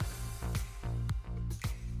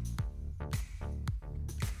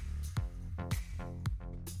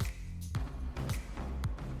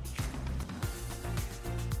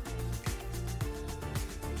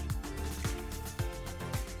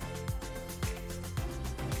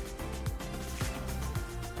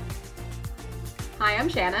Hi, I'm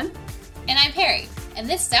Shannon. And I'm Perry. And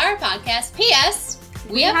this is our podcast, P.S.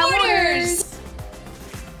 We have orders!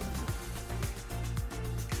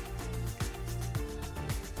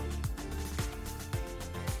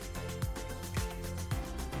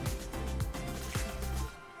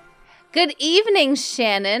 Good evening,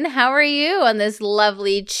 Shannon. How are you on this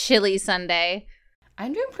lovely, chilly Sunday?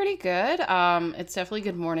 I'm doing pretty good. It's definitely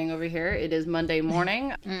good morning over here. It is Monday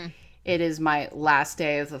morning. It is my last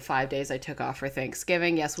day of the 5 days I took off for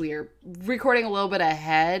Thanksgiving. Yes, we are recording a little bit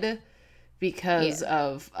ahead because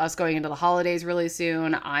of us going into the holidays really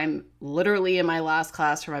soon. I'm literally in my last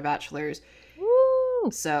class for my bachelor's. Woo!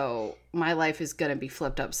 So my life is going to be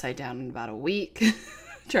flipped upside down in about a week.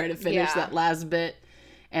 Trying to finish that last bit.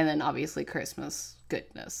 And then obviously Christmas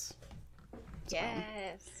goodness. So.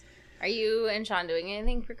 Yes. Are you and Sean doing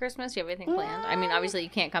anything for Christmas? Do you have anything planned? I mean, obviously you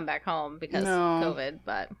can't come back home because of COVID,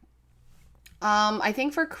 but... I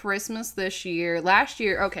think for Christmas last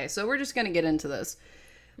year, okay, so we're just going to get into this.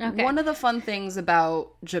 Okay. One of the fun things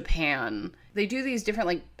about Japan, they do these different,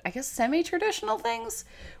 like, I guess semi-traditional things.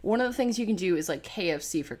 One of the things you can do is, like,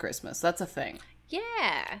 KFC for Christmas. That's a thing.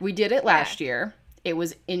 Yeah. We did it last year. It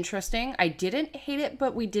was interesting. I didn't hate it,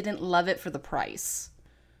 but we didn't love it for the price.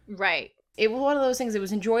 Right. It was one of those things, it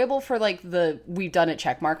was enjoyable for, like, the we've done it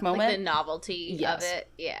checkmark moment. Like the novelty of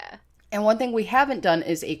it, yeah. And one thing we haven't done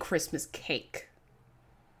is a Christmas cake.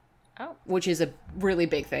 Oh. Which is a really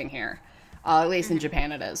big thing here. At least in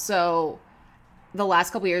Japan it is. So, the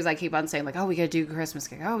last couple years I keep on saying, like, oh, we gotta do Christmas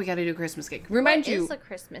cake. Oh, we gotta do Christmas cake. What is a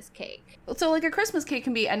Christmas cake? So, like, a Christmas cake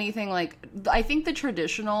can be anything, like, I think the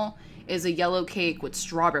traditional is a yellow cake with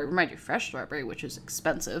strawberry. Remind you, fresh strawberry, which is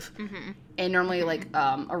expensive. Mm-hmm. And normally, like,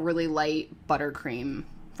 a really light buttercream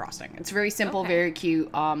frosting. It's very simple, very cute.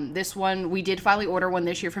 This one, we did finally order one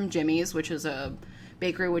this year from Jimmy's, which is a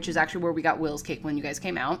bakery, which is actually where we got Will's cake when you guys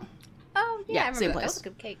came out. Oh, yeah, I remember same place. That was a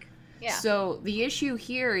good cake. Yeah. So the issue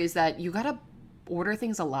here is that you gotta order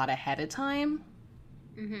things a lot ahead of time.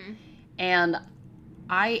 Mm-hmm. And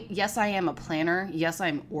I am a planner. Yes,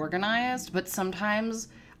 I'm organized, but sometimes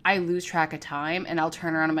I lose track of time and I'll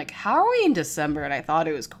turn around and I'm like, how are we in December? And I thought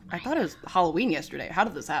it was Halloween yesterday. How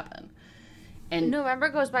did this happen? And November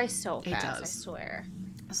goes by so fast, it does. I swear.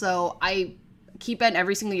 So I keep on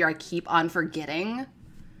every single year, I keep on forgetting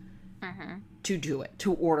to do it,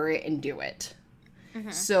 to order it and do it. Mm-hmm.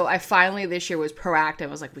 So I finally this year was proactive. I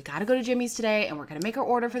was like, we got to go to Jimmy's today and we're going to make our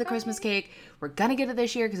order for the Christmas cake. We're going to get it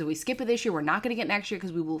this year because if we skip it this year, we're not going to get next year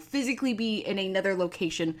because we will physically be in another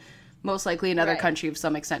location, most likely another country of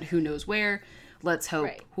some extent, who knows where. Let's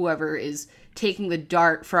hope whoever is taking the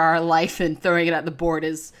dart for our life and throwing it at the board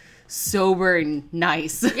is sober and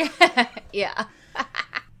nice. Yeah.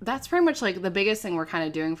 That's pretty much like the biggest thing we're kind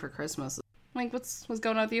of doing for Christmas. Like, what's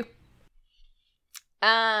going on with you?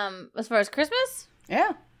 As far as Christmas?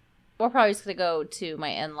 Yeah. We're probably just going to go to my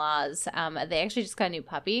in-laws. They actually just got a new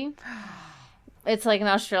puppy. It's like an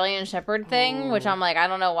Australian Shepherd thing, which I'm like, I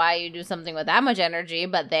don't know why you do something with that much energy,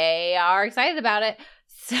 but they are excited about it.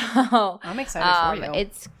 So I'm excited for you.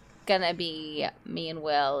 It's going to be me and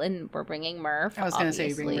Will, and we're bringing Murph. I was going to say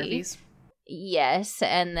you bring Murphies. Yes,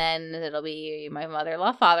 and then it'll be my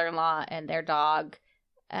mother-in-law, father-in-law, and their dog,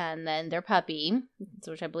 and then their puppy,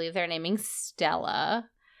 which I believe they're naming Stella.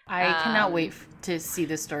 I cannot wait to see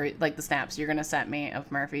this story, like the snaps you're going to send me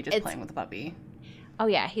of Murphy just playing with the puppy. Oh,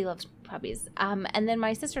 yeah, he loves puppies. And then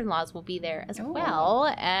my sister-in-laws will be there as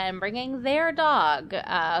well, and bringing their dog,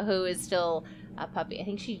 who is still a puppy. I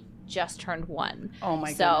think she just turned 1. Oh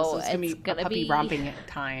my goodness, so it's going to be puppy romping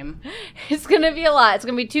time. It's going to be a lot. It's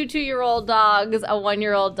going to be 2 2-year-old dogs, a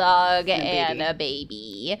 1-year-old dog, and a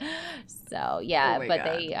baby. So, yeah,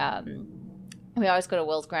 we always go to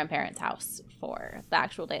Will's grandparents' house for the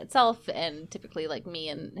actual day itself, and typically, like, me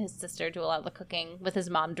and his sister do a lot of the cooking with his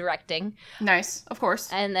mom directing. Nice, of course.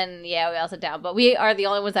 And then, we all sit down. But we are the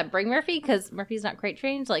only ones that bring Murphy, because Murphy's not crate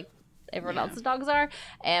trained, like everyone else's dogs are.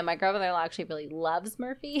 And my grandmother-in-law actually really loves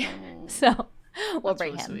Murphy. So we'll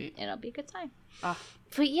bring him. Sweet. And it'll be a good time.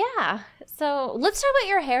 But yeah, so let's talk about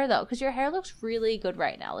your hair, though, because your hair looks really good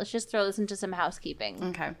right now. Let's just throw this into some housekeeping.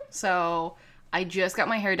 Okay. So I just got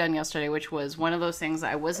my hair done yesterday, which was one of those things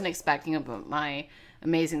I wasn't expecting, but my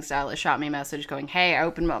amazing stylist shot me a message going, hey, I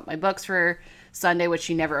opened up my books for Sunday, which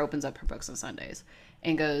she never opens up her books on Sundays,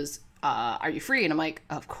 and goes, are you free? And I'm like,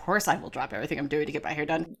 of course I will drop everything I'm doing to get my hair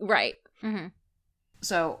done. Right. Mm-hmm.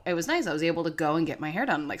 So it was nice. I was able to go and get my hair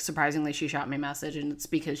done. Like, surprisingly, she shot me a message, and it's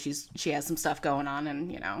because she has some stuff going on,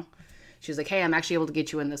 and, you know, she was like, hey, I'm actually able to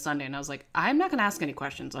get you in this Sunday. And I was like, I'm not going to ask any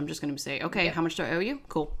questions. I'm just going to say, okay, how much do I owe you?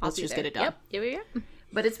 Cool. Let's just get it done. Yep.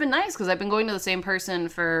 But it's been nice because I've been going to the same person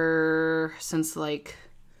since like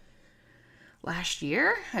last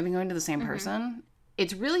year. I've been going to the same person.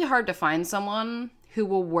 It's really hard to find someone who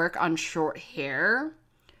will work on short hair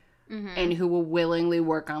and who will willingly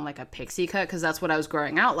work on like a pixie cut, because that's what I was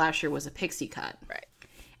growing out last year was a pixie cut. Right.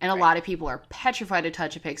 And a lot of people are petrified to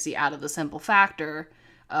touch a pixie out of the simple factor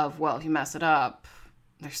of, well, if you mess it up,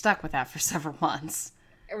 they're stuck with that for several months.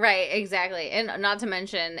 Right, exactly. And not to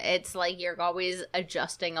mention, it's like you're always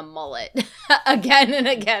adjusting a mullet again and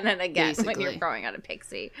again and again when you're growing out a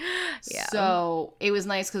pixie. Yeah. So it was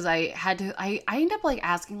nice because I ended up like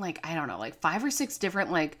asking like, I don't know, like 5 or 6 different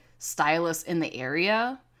like stylists in the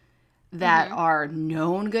area that are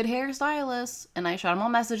known good hairstylists. And I shot them all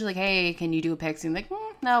a message like, hey, can you do a pixie? And like,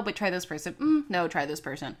 no, but try this person. No, try this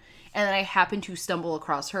person. And then I happened to stumble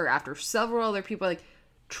across her after several other people like,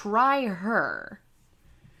 try her.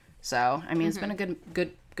 So, I mean, it's been a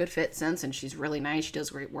good fit since, and she's really nice. She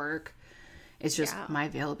does great work. It's just my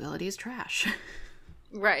availability is trash.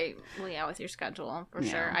 Right. Well, yeah, with your schedule, for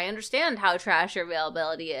sure. I understand how trash your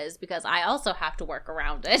availability is because I also have to work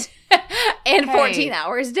around it. And 14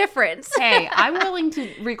 hours difference. Hey, I'm willing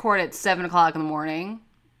to record at 7 o'clock in the morning.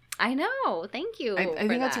 I know. Thank you. I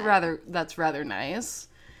think that's rather nice.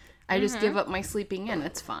 I just give up my sleeping in.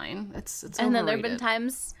 It's fine. It's and overrated. then there have been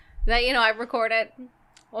times that, I record at,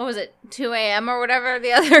 what was it, 2 a.m. or whatever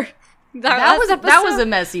the other... That was a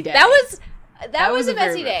messy day. That was a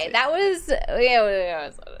messy day. That was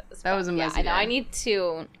a messy day. I know. I need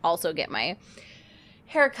to also get my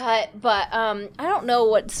hair cut, but I don't know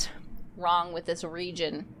what's wrong with this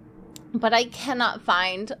region, but I cannot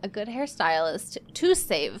find a good hairstylist to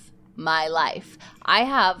save my life. I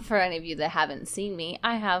have, for any of you that haven't seen me,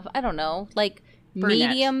 I don't know, like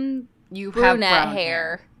brunette. Medium brunette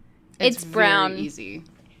hair. It's brown. Very easy.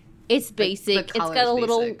 It's basic. It's got a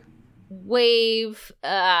little wave.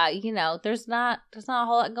 There's not a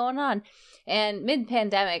whole lot going on. And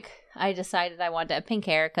mid-pandemic, I decided I wanted to have pink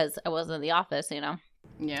hair because I wasn't in the office, Yeah.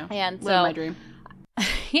 And so my dream.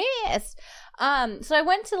 Yes. So I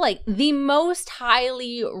went to like the most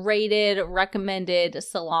highly rated, recommended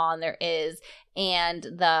salon there is, and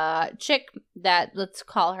the chick that let's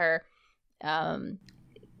call her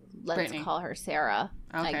Sarah,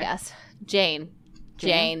 I guess. Jane.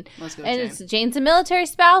 Let's go, and Jane. Jane's a military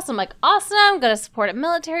spouse. I'm like, awesome. I'm going to support a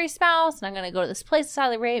military spouse, and I'm going to go to this place that's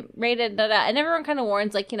highly rated. And everyone kind of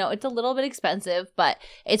warns, like, it's a little bit expensive, but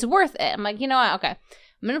it's worth it. I'm like, you know what? Okay.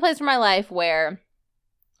 I'm in a place for my life where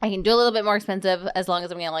I can do a little bit more expensive as long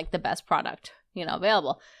as I'm getting like the best product,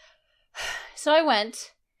 available. So I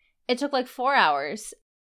went. It took like 4 hours.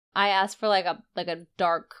 I asked for like a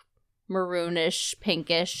dark maroonish,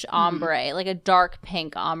 pinkish ombre, like a dark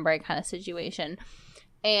pink ombre kind of situation.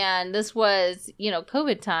 And this was,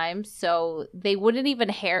 COVID time, so they wouldn't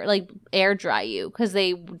even air dry you because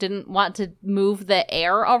they didn't want to move the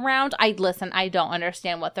air around. I don't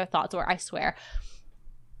understand what their thoughts were, I swear.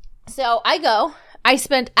 So I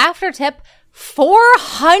spent after tip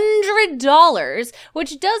 $400,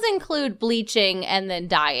 which does include bleaching and then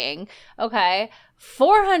dyeing. Okay,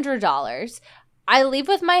 $400. I leave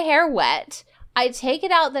with my hair wet. I take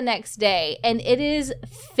it out the next day, and it is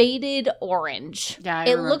faded orange. Yeah,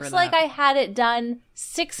 it looks like I had it done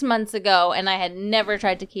 6 months ago, and I had never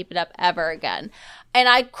tried to keep it up ever again. And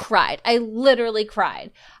I cried. I literally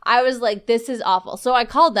cried. I was like, this is awful. So I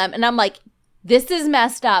called them, and I'm like, this is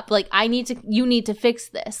messed up. Like, you need to fix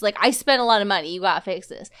this. Like, I spent a lot of money. You gotta fix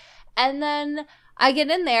this. And then I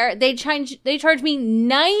get in there, they charge me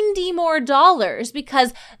 $90 more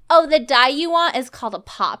because, the dye you want is called a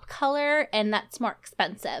pop color, and that's more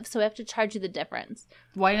expensive, so we have to charge you the difference.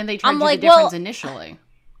 Why didn't they charge you the difference initially?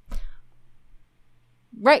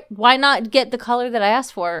 Right, why not get the color that I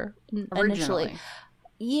asked for initially?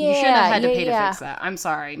 Yeah, you shouldn't have had to pay to fix that. I'm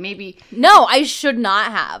sorry. Maybe. No, I should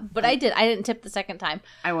not have, but I did. I didn't tip the second time.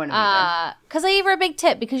 I wouldn't either. Because I gave her a big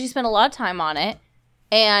tip because she spent a lot of time on it.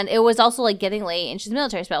 And it was also, like, getting late, and she's a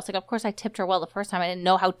military spouse. Like, of course, I tipped her well the first time. I didn't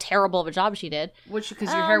know how terrible of a job she did. Because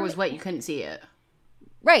your hair was wet, you couldn't see it.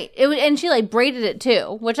 Right. And she, like, braided it,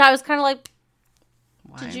 too, which I was kind of like,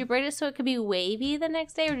 why? Did you braid it so it could be wavy the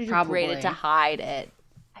next day, or did you braid it to hide it?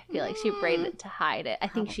 I feel like she braided it to hide it. I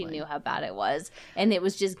think she knew how bad it was, and it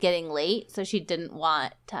was just getting late, so she didn't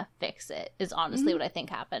want to fix it, is honestly what I think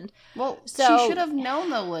happened. Well, she should have known,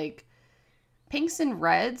 though, like, pinks and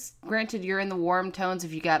reds, granted you're in the warm tones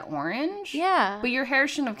if you got orange. Yeah. But your hair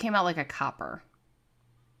shouldn't have came out like a copper.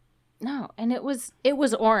 No, and it was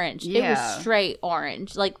orange. Yeah. It was straight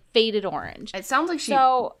orange, like faded orange. It sounds like she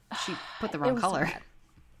put the wrong color. So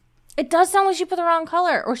it does sound like she put the wrong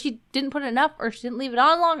color, or she didn't put enough, or she didn't leave it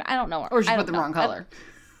on long. I don't know. Or she put the wrong color.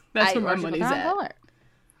 That's where my money's at. Color.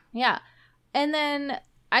 Yeah. And then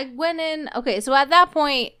I went in. Okay, so at that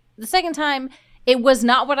point, the second time, it was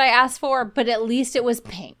not what I asked for, but at least it was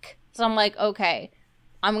pink. So I'm like, okay,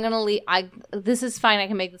 I'm going to leave. This is fine. I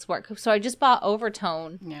can make this work. So I just bought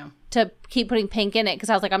Overtone to keep putting pink in it because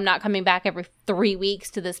I was like, I'm not coming back every 3 weeks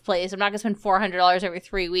to this place. I'm not going to spend $400 every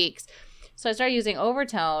 3 weeks. So I started using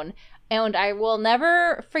Overtone, and I will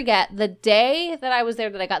never forget the day that I was there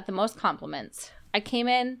that I got the most compliments. I came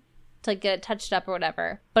in to get it touched up or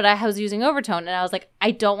whatever, but I was using Overtone, and I was like,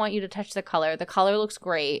 I don't want you to touch the color. The color looks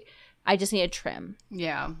great. I just need a trim.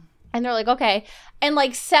 Yeah. And they're like, okay. And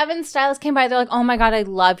like 7 stylists came by. They're like, oh my God, I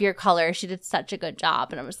love your color. She did such a good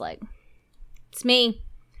job. And I was like, it's me.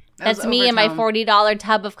 That's me and my $40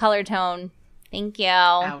 tub of color tone. Thank you.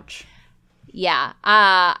 Ouch. Yeah.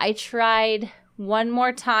 I tried one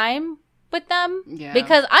more time with them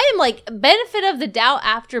because I am like benefit of the doubt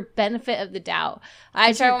after benefit of the doubt.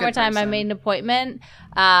 I tried one more time. I made an appointment.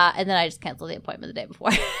 And then I just canceled the appointment the day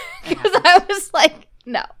before because I was like,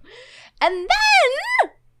 no.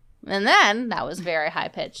 And then that was very high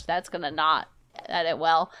pitched. That's gonna not edit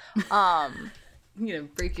well.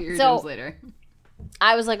 Break your eardrums later.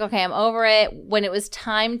 I was like, okay, I'm over it. When it was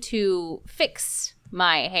time to fix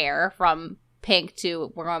my hair from pink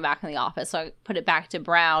to we're going back in the office, so I put it back to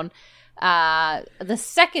brown. The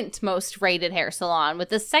second most rated hair salon with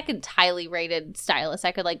the second highly rated stylist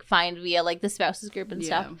I could like find via like the spouses group and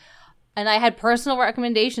stuff. And I had personal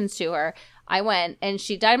recommendations to her. I went and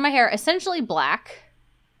she dyed my hair essentially black,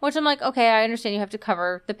 which I'm like, okay, I understand you have to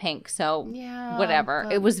cover the pink, so whatever.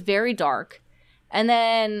 It was very dark. And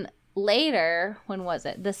then later, when was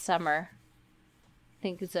it? This summer. I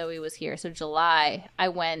think Zoe was here. So July, I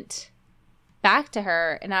went back to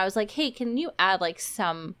her and I was like, hey, can you add like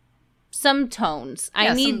some tones?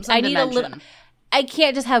 I need a little. I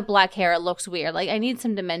can't just have black hair. It looks weird. Like I need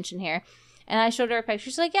some dimension here. And I showed her a picture.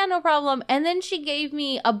 She's like, yeah, no problem. And then she gave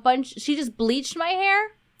me a bunch. She just bleached my hair.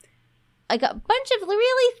 Like a bunch of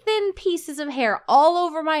really thin pieces of hair all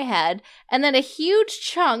over my head. And then a huge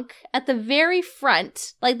chunk at the very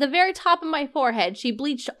front, like the very top of my forehead. She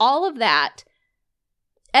bleached all of that.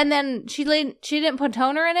 And then she didn't put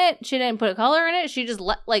toner in it. She didn't put a color in it. She just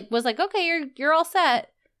was like, okay, you're all set.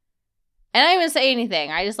 And I didn't even say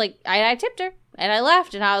anything. I just I tipped her and I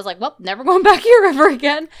left and I was like, well, never going back here ever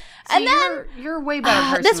again. See, and then you're a way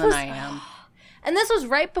better person than I am. And this was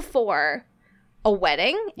right before a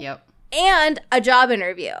wedding. Yep. And a job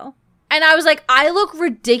interview. And I was like, I look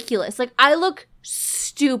ridiculous. Like I look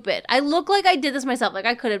stupid. I look like I did this myself. Like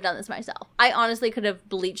I could have done this myself. I honestly could have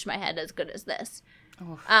bleached my head as good as this.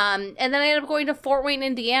 Oof. And then I ended up going to Fort Wayne,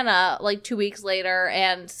 Indiana, like 2 weeks later,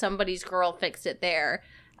 and somebody's girl fixed it there.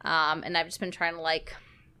 And I've just been trying to like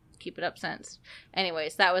keep it up since.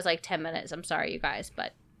 Anyways, that was like 10 minutes. I'm sorry, you guys,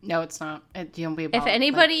 but no, it's not. If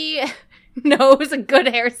anybody knows a good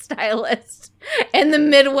hairstylist in the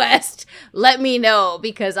Midwest, let me know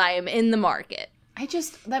because I am in the market.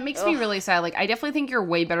 That makes me really sad. Like, I definitely think you're a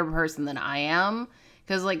way better person than I am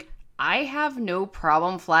because, like, I have no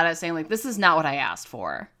problem flat out saying, like, this is not what I asked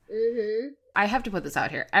for. Mm-hmm. I have to put this out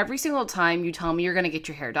here. Every single time you tell me you're going to get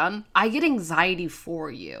your hair done, I get anxiety for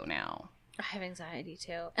you now. I have anxiety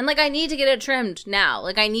too. And, like, I need to get it trimmed now.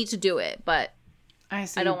 Like, I need to do it, but I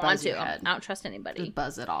don't want to. I don't trust anybody. Just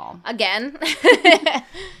buzz it all. Again.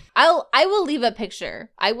 I will leave a picture.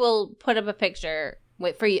 I will put up a picture.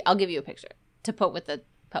 Wait, for you. I'll give you a picture to put with the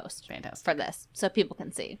post. Fantastic. For this. So people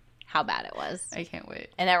can see how bad it was. I can't wait.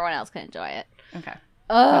 And everyone else can enjoy it. Okay.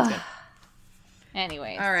 That's good.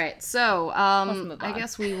 Anyways. All right. So, I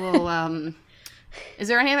guess we will, is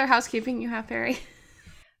there any other housekeeping you have, Perry?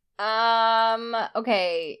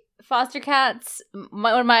 Okay. Foster cats.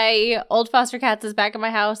 One of my old foster cats is back at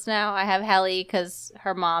my house now. I have Helly because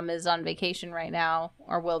her mom is on vacation right now,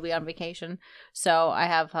 or will be on vacation. So I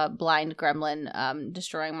have a blind gremlin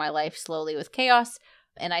destroying my life slowly with chaos.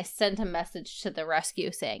 And I sent a message to the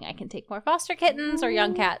rescue saying I can take more foster kittens or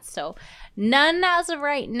young cats. So none as of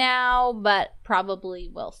right now, but probably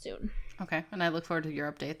will soon. Okay. And I look forward to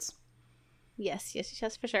your updates. Yes,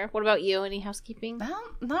 for sure. What about you? Any housekeeping?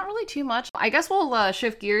 Not really too much. I guess we'll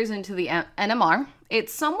shift gears into the NMR.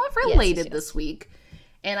 It's somewhat related this week.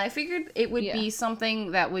 And I figured it would be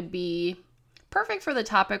something that would be perfect for the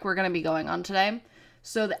topic we're going to be going on today.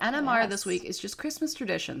 So the NMR this week is just Christmas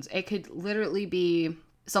traditions. It could literally be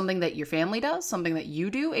something that your family does, something that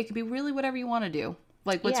you do. It could be really whatever you want to do.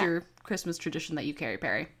 Like, what's your Christmas tradition that you carry,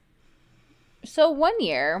 Perry? So one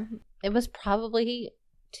year, it was probably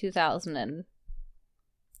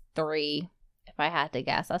 2003, if I had to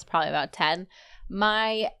guess. That's probably about 10.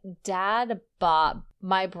 My dad bought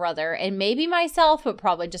my brother and maybe myself, but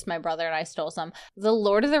probably just my brother, and I stole some, the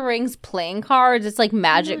Lord of the Rings playing cards. It's like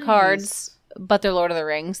magic cards, but they're Lord of the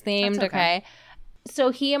Rings themed. Okay.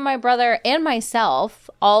 So he and my brother and myself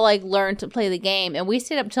all like learned to play the game, and we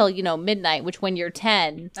stayed up till, you know, midnight, which when you're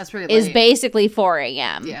 10 that's pretty is late. basically 4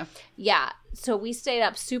 a.m. Yeah. So we stayed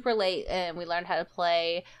up super late and we learned how to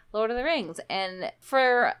play Lord of the Rings. And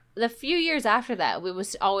for the few years after that, it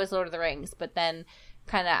was always Lord of the Rings. But then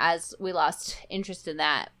kind of as we lost interest in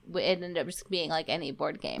that, it ended up just being like any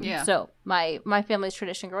board game. Yeah. So my family's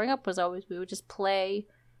tradition growing up was always we would just play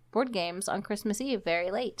board games on Christmas Eve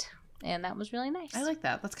very late. And that was really nice. I like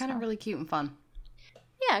that. That's kind of really cute and fun.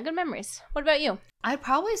 Yeah, good memories. What about you? I'd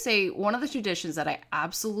probably say one of the traditions that I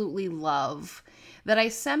absolutely love, that I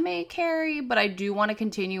semi-carry, but I do want to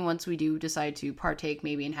continue once we do decide to partake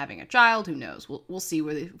maybe in having a child. Who knows? We'll see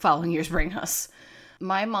where the following years bring us.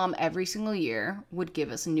 My mom every single year would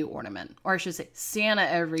give us a new ornament. Or I should say Santa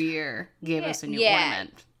every year gave us a new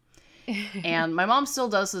ornament. And my mom still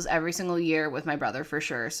does this every single year with my brother for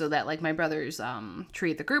sure. So that like my brother's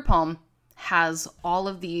tree at the group home has all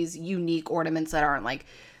of these unique ornaments that aren't like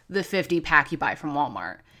the 50 pack you buy from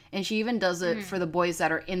Walmart. And she even does it for the boys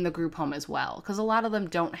that are in the group home as well. Because a lot of them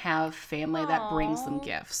don't have family that brings them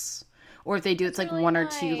gifts. Or if they do, it's like really one or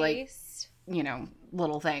two, like, you know,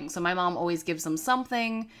 little things. So my mom always gives them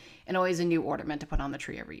something and always a new ornament to put on the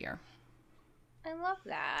tree every year. I love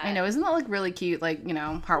that. I know. Isn't that like really cute, like, you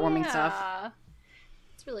know, heartwarming stuff?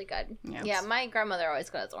 It's really good. Yeah, my grandmother always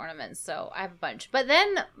got us ornaments, so I have a bunch. But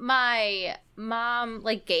then my mom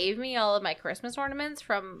like gave me all of my Christmas ornaments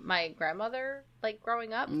from my grandmother, like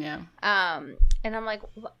growing up. Yeah. And I'm like,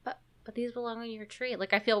 but these belong on your tree.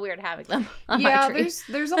 Like I feel weird having them on my tree.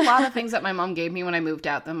 there's a lot of things that my mom gave me when I moved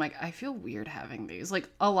out. I'm like, I feel weird having these. Like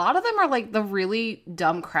a lot of them are like the really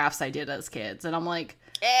dumb crafts I did as kids, and I'm like,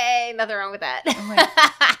 hey, nothing wrong with that. I'm like,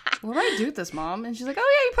 what do I do with this, Mom? And she's like,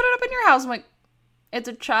 oh yeah, you put it up in your house. I'm like, it's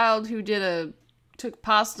a child who took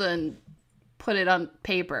pasta and put it on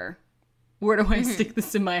paper. Where do I stick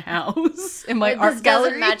this in my house? In my art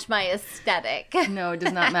gallery? This doesn't match my aesthetic. No, it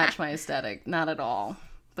does not match my aesthetic. Not at all.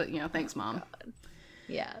 But, you know, thanks, Mom. God.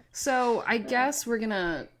 Yeah. So, I guess we're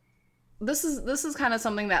gonna... This is kind of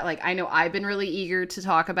something that, like, I know I've been really eager to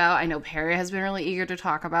talk about. I know Perry has been really eager to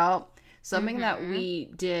talk about. Something that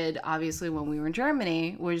we did, obviously, when we were in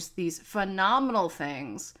Germany was these phenomenal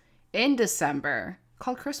things in December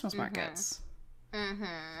called Christmas markets.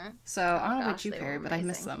 So, I don't know about you, Perry, but I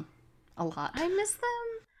miss them a lot. I miss them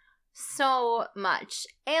so much.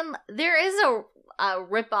 And there is a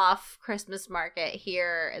rip-off Christmas market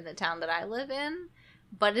here in the town that I live in,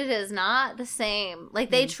 but it is not the same.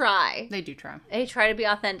 Like, they try. They do try. They try to be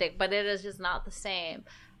authentic, but it is just not the same.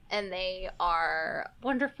 And they are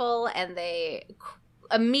wonderful, and they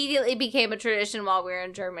immediately became a tradition while we were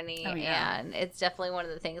in Germany. Oh, yeah. And it's definitely one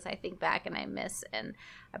of the things I think back and I miss. And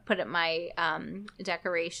I put up my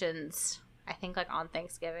decorations, I think, like on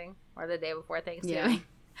Thanksgiving or the day before Thanksgiving.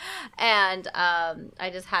 Yeah. And I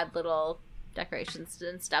just had little decorations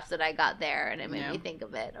and stuff that I got there, and it made me think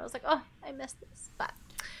of it. I was like, oh, I miss this. But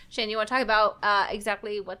Shane, you want to talk about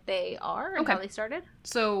exactly what they are and how they started?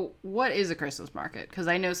 So, what is a Christmas market? Because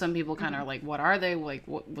I know some people kind of are like, what are they? Like,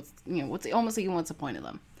 what's almost like, what's the point of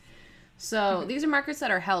them? So, these are markets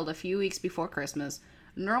that are held a few weeks before Christmas.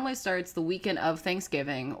 Normally starts the weekend of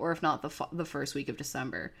Thanksgiving, or if not, the first week of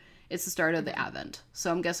December. It's the start of the Advent.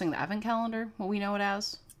 So, I'm guessing the Advent calendar, what we know it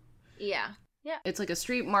as? Yeah. Yeah. It's like a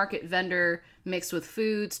street market vendor mixed with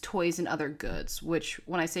foods, toys, and other goods, which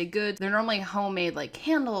when I say goods, they're normally homemade, like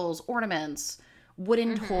candles, ornaments,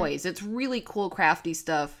 wooden toys. It's really cool, crafty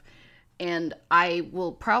stuff. And I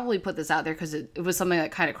will probably put this out there because it was something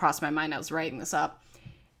that kind of crossed my mind. I was writing this up.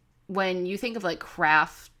 When you think of like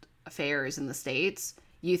craft fairs in the States,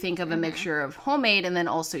 you think of a mixture of homemade and then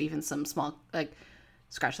also even some small, like,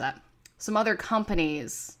 scratch that, some other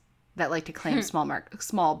companies that like to claim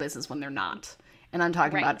small business when they're not. And I'm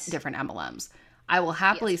talking about different MLMs. I will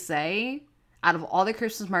happily say, out of all the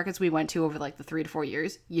Christmas markets we went to over like the 3 to 4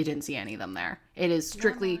 years, you didn't see any of them there. It is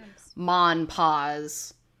strictly ma and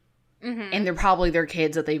pa's. And they're probably their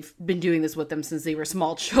kids that they've been doing this with them since they were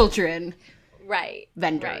small children.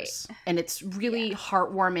 Vendors. And it's really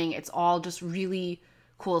heartwarming. It's all just really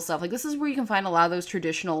cool stuff. Like, this is where you can find a lot of those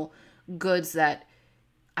traditional goods that,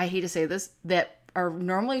 I hate to say this, that are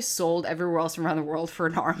normally sold everywhere else around the world for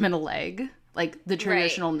an arm and a leg. Like the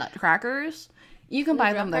traditional nutcrackers. You can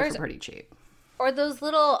buy them there for pretty cheap. Or those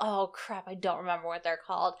little, oh crap, I don't remember what they're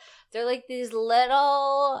called. They're like these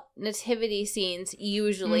little nativity scenes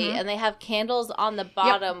usually, and they have candles on the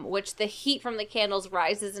bottom, which the heat from the candles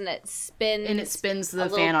rises and it spins. And it spins the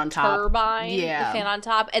fan on top. Turbine, the fan on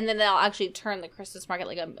top, and then they'll actually turn the Christmas market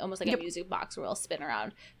like almost like a music box where it'll spin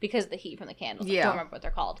around because of the heat from the candles. I don't remember what they're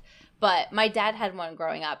called. But my dad had one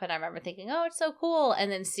growing up, and I remember thinking, oh, it's so cool.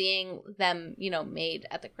 And then seeing them, made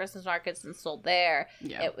at the Christmas markets and sold there,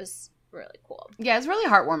 it was really cool. Yeah, it's really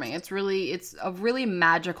heartwarming. It's a really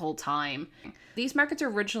magical time. These markets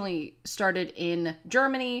originally started in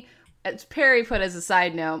Germany. As Perry put as a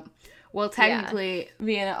side note, well, technically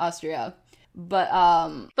Vienna, Austria. But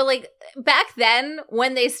like back then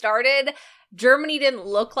when they started, Germany didn't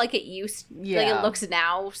look like it like it looks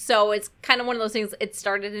now. So it's kind of one of those things. It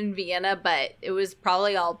started in Vienna, but it was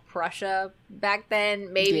probably all Prussia back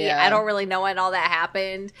then. Maybe. I don't really know when all that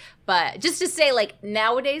happened. But just to say, like,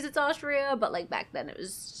 nowadays it's Austria, but like back then it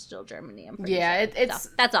was still Germany. I'm pretty sure. It's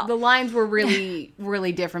that's all. The lines were really,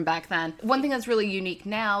 really different back then. One thing that's really unique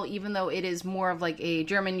now, even though it is more of like a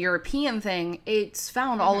German European thing, it's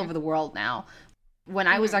found all over the world now. When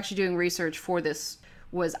I was actually doing research for this,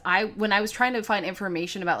 when I was trying to find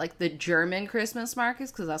information about like the German Christmas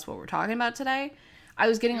markets, because that's what we're talking about today, I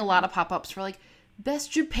was getting a lot of pop-ups for like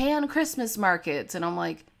best Japan Christmas markets, and I'm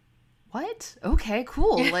like, what? Okay,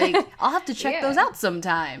 cool. Like, I'll have to check those out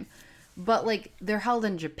sometime. But like, they're held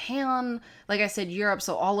in Japan, like I said, Europe,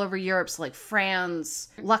 so all over Europe, so like France,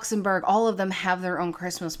 Luxembourg, all of them have their own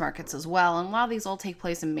Christmas markets as well, and a lot of these all take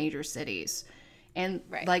place in major cities. And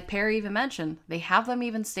like Perry even mentioned, they have them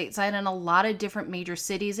even stateside in a lot of different major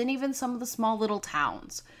cities and even some of the small little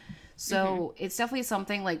towns. So it's definitely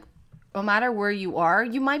something like, no matter where you are,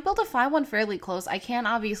 you might be able to find one fairly close. I can't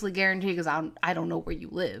obviously guarantee because I don't know where you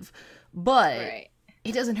live. But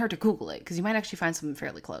it doesn't hurt to Google it because you might actually find something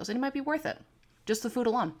fairly close and it might be worth it. Just the food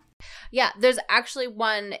alone. Yeah, there's actually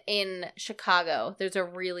one in Chicago. There's a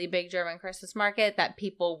really big German Christmas market that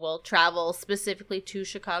people will travel specifically to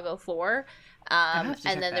Chicago for. And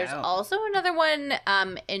then there's also another one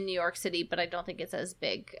in New York City, but I don't think it's as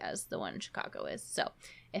big as the one in Chicago is. So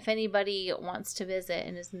if anybody wants to visit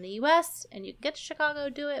and is in the U.S. and you can get to Chicago,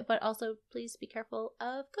 do it. But also, please be careful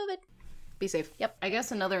of COVID. Be safe. Yep. I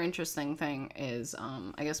guess another interesting thing is,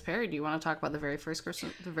 I guess, Perry, do you want to talk about the very first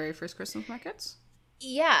Christmas markets?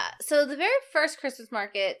 Yeah. So the very first Christmas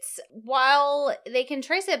markets, while they can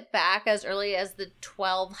trace it back as early as the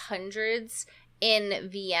 1200s in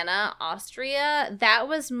Vienna, Austria, that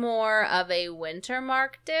was more of a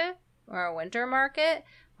Wintermärkte or a winter market.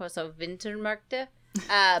 Also Wintermärkte.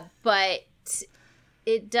 But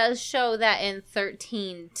it does show that in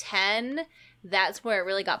 1310, that's where it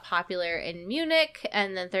really got popular in Munich,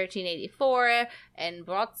 and then 1384 in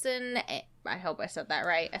Bozen. I hope I said that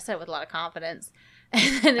right. I said it with a lot of confidence.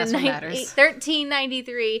 And then in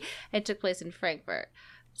 1393, it took place in Frankfurt.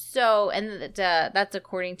 So, and that's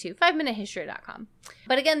according to 5minutehistory.com.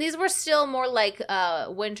 But again, these were still more like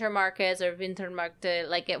winter markets or Wintermärkte.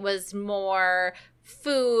 Like, it was more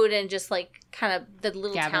food and just like kind of the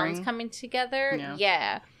little towns coming together.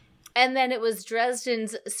 Yeah. And then it was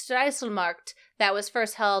Dresden's Streiselmarkt that was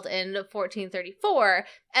first held in 1434.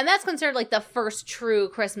 And that's considered like the first true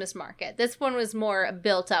Christmas market. This one was more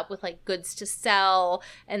built up with like goods to sell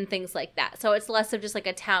and things like that. So it's less of just like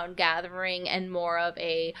a town gathering and more of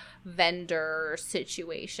a vendor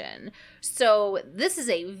situation. So this is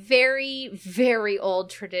a very, very old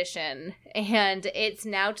tradition. And it's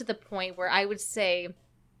now to the point where I would say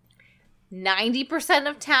 90%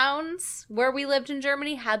 of towns where we lived in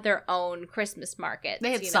Germany had their own Christmas markets.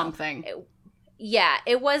 They had something.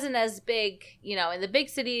 It wasn't as big, in the big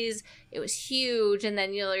cities, it was huge. And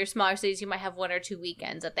then, your smaller cities, you might have 1 or 2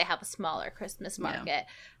 weekends that they have a smaller Christmas market.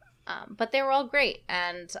 Yeah. But they were all great.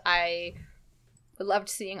 And I loved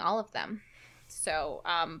seeing all of them. So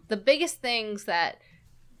the biggest things that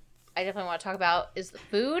I definitely want to talk about is the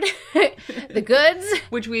food, the goods,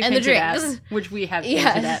 and the drinks. Which we have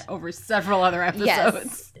hinted at over several other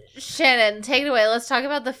episodes. Yes. Shannon, take it away. Let's talk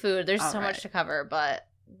about the food. There's so much to cover, but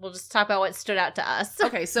we'll just talk about what stood out to us.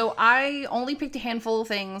 Okay, so I only picked a handful of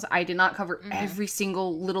things. I did not cover every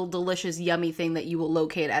single little delicious, yummy thing that you will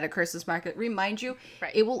locate at a Christmas market. Remind you,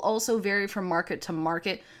 it will also vary from market to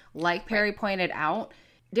market. Like Perry pointed out,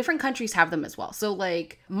 different countries have them as well. So,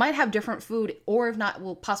 might have different food, or if not,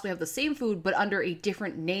 will possibly have the same food, but under a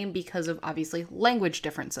different name because of, obviously, language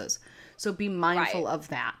differences. So be mindful of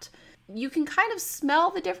that. You can kind of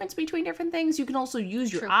smell the difference between different things. You can also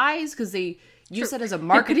use your eyes because they use it as a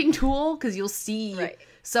marketing tool because you'll see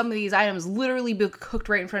some of these items literally be cooked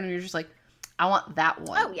right in front of you. You're just like, I want that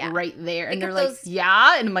one right there. And they're like, those...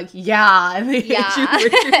 yeah? And I'm like, yeah. And they hit you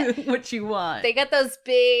with what you want. They got those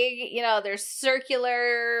big, they're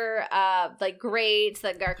circular, like grates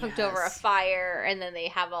that are cooked over a fire, and then they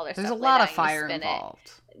have all their stuff. There's a lot of fire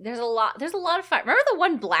involved. There's a lot of fire. Remember the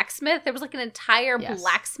one blacksmith? There was like an entire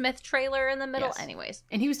blacksmith trailer in the middle. Yes. Anyways.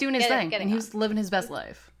 And he was doing his thing. And he was living his best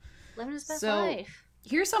life. Living his best life.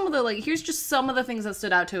 Here's just some of the things that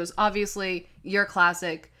stood out to us. Obviously, your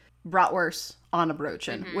classic bratwurst on a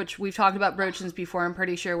brötchen, which we've talked about brötchens before, I'm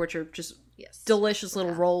pretty sure, which are just delicious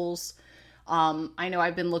little rolls. I know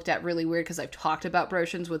I've been looked at really weird because I've talked about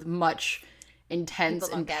brötchens with much intense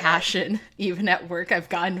and passion. Even at work, I've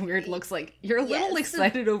gotten weird looks like, you're a little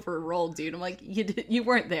excited over a roll, dude. I'm like, you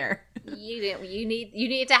weren't there. You didn't. You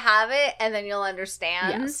need to have it, and then you'll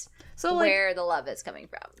understand. Yes. So where the love is coming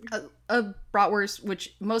from. A bratwurst,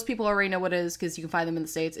 which most people already know what it is because you can find them in the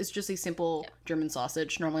States. It's just a simple German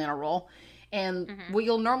sausage, normally on a roll. And what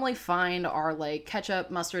you'll normally find are like ketchup,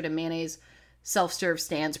 mustard, and mayonnaise self-serve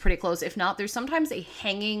stands pretty close. If not, there's sometimes a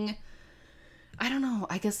hanging, I don't know,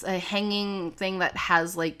 I guess a hanging thing that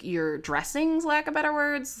has like your dressings, lack of better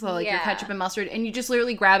words. So like your ketchup and mustard. And you just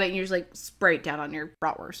literally grab it and you just like spray it down on your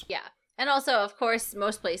bratwurst. Yeah. And also, of course,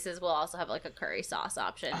 most places will also have like a curry sauce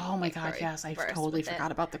option. Oh my god, yes. I totally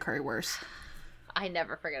forgot about the currywurst. I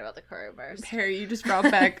never forget about the currywurst. Perry, you just brought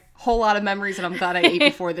back a whole lot of memories, and I'm glad I ate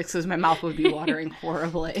before this because my mouth would be watering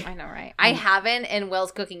horribly. I know, right? I haven't, and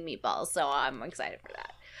Will's cooking meatballs, so I'm excited for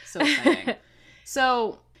that. So exciting.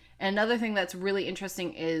 So, another thing that's really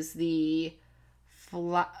interesting is the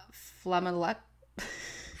Flamlux?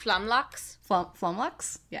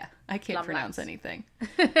 Flamlux? Yeah, I can't pronounce anything.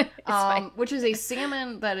 Which is a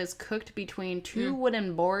salmon that is cooked between two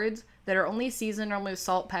wooden boards that are only seasoned normally with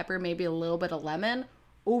salt, pepper, maybe a little bit of lemon,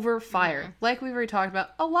 over fire. Like we've already talked about,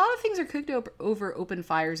 a lot of things are cooked over open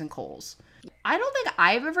fires and coals. I don't think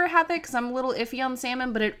I've ever had that because I'm a little iffy on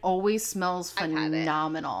salmon, but it always smells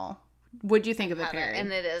phenomenal. What'd you think of it, Perry?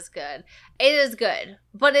 And it is good. It is good.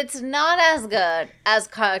 But it's not as good as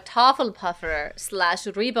Kartoffelpuffer /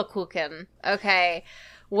 Rieberkuchen, okay?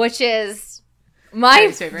 Which is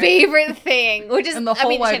my favorite thing. Which is, in the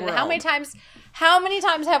whole wide world. How many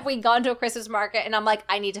times have we gone to a Christmas market and I'm like,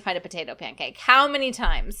 I need to find a potato pancake? How many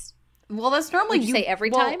times? Well, that's normally you say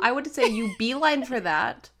every time. I would say you beeline for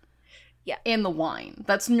that. Yeah, and the wine.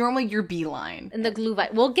 That's normally your beeline. And the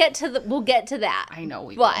Glühwein. We'll get to that. I know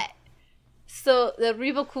we will. So the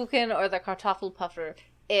Rieberkuchen or the Kartoffelpuffer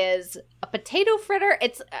is a potato fritter.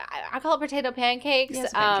 I call it potato pancakes.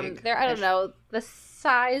 Yes, pancake. They're, I don't know, the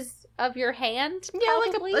size of your hand. Yeah,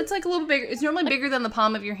 it's like a little bigger. It's normally bigger than the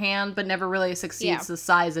palm of your hand, but never really succeeds the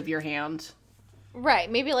size of your hand.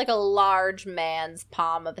 Right, maybe like a large man's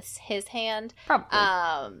palm of his hand.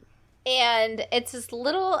 Probably. And it's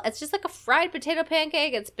just like a fried potato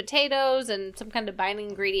pancake. It's potatoes and some kind of binding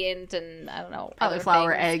ingredient and I don't know. Probably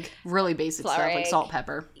flour, egg, really basic stuff like salt,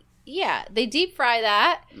 pepper. Yeah, they deep fry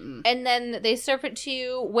that and then they serve it to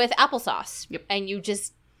you with applesauce. Yep. And you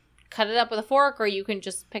just cut it up with a fork or you can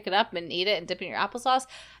just pick it up and eat it and dip it in your applesauce.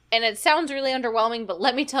 And it sounds really underwhelming, but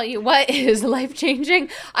let me tell you what is life-changing.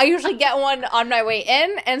 I usually get one on my way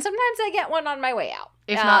in and sometimes I get one on my way out.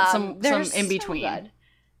 If not some in between. So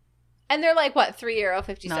and they're like, what,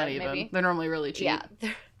 €3.50 Not even. Maybe? They're normally really cheap. Yeah,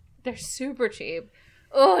 they're super cheap.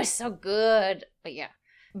 Oh, it's so good. But yeah.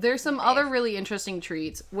 There's some other really interesting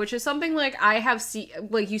treats, which is something like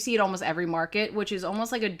you see at almost every market, which is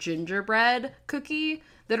almost like a gingerbread cookie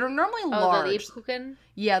that are normally large. The Lebkuchen?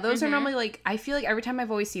 Yeah, those are normally like, I feel like every time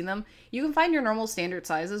I've always seen them, you can find your normal standard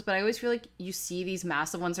sizes, but I always feel like you see these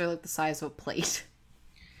massive ones that are like the size of a plate.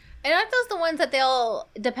 And aren't those the ones that they'll,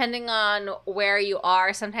 depending on where you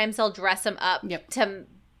are, sometimes they'll dress them up to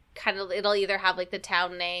kind of, it'll either have like the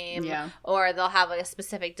town name or they'll have like a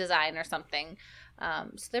specific design or something.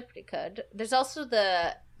 So they're pretty good. There's also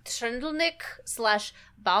the Trändelnick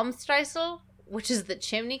 / Baumstreisel, which is the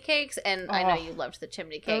chimney cakes. And I know you loved the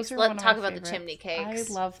chimney cakes. Let's talk about the chimney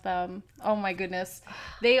cakes. I love them. Oh my goodness.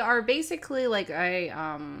 They are basically like a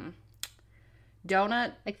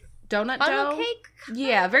donut. Donut dough cake?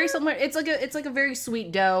 Yeah, very similar. It's like a very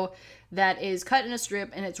sweet dough that is cut in a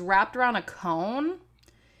strip and it's wrapped around a cone.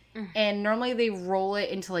 And normally they roll it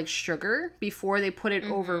into like sugar before they put it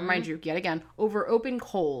over, mind you, yet again, over open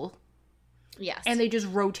coal. Yes. And they just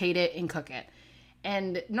rotate it and cook it.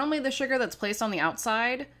 And normally the sugar that's placed on the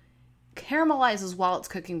outside caramelizes while it's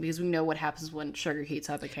cooking because we know what happens when sugar heats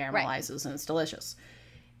up, it caramelizes and it's delicious.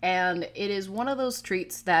 And it is one of those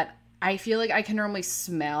treats that I feel like I can normally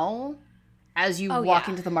smell as you walk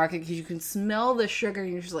into the market because you can smell the sugar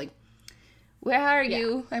and you're just like, Where are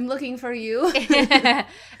you? I'm looking for you.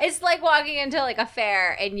 It's like walking into like a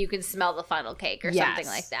fair and you can smell the funnel cake or something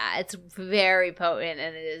like that. It's very potent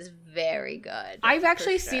and it is very good. I've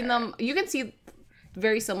actually seen them. You can see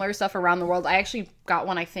very similar stuff around the world. I actually got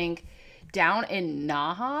one, I think, down in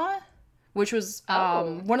Naha, which was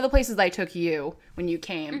one of the places I took you when you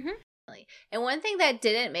came. Mm-hmm. And one thing that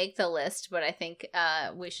didn't make the list, but I think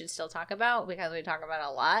we should still talk about, because we talk about it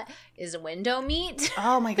a lot, is window meat.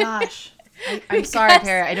 Oh my gosh. I'm sorry,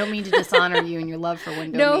 Tara. I don't mean to dishonor you and your love for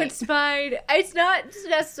window meat. No, it's fine. It's not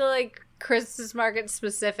just like Christmas market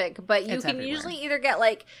specific, but you can usually either get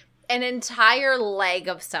like an entire leg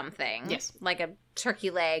of something. Yes. Like a turkey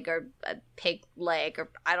leg or a pig leg, or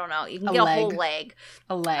I don't know. You can get a whole leg.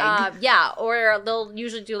 A leg. Yeah, or they'll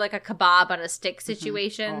usually do like a kebab on a stick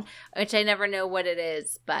situation, which I never know what it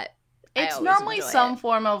is, but it's normally some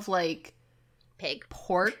form of like pig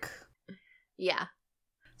pork. Yeah.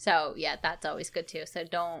 So yeah, that's always good too. So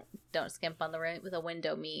don't skimp on the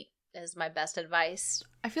window meat is my best advice.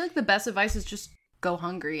 I feel like the best advice is just go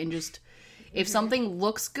hungry and just if something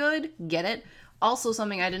looks good, get it. Also,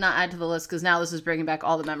 something I did not add to the list because now this is bringing back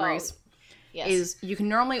all the memories. Is you can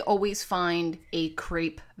normally always find a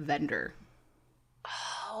crepe vendor.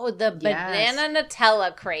 Oh, the banana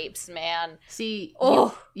Nutella crepes, man. See,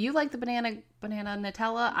 you like the banana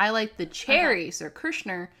Nutella. I like the cherry, Sir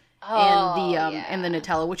Kirshner. And the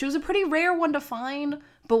Nutella, which was a pretty rare one to find,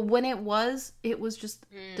 but when it was just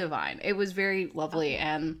divine. It was very lovely,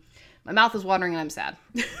 and my mouth is watering, and I'm sad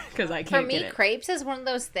because I can't get it. For me, crepes is one of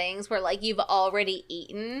those things where like you've already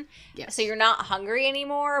eaten, so you're not hungry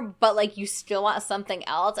anymore, but like you still want something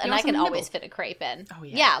else, and I can always fit a crepe in. Oh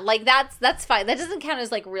yeah, like that's fine. That doesn't count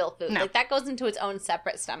as like real food. No. Like that goes into its own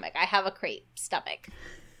separate stomach. I have a crepe stomach.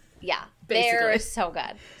 Yeah, basically. They're so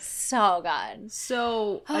good. So good.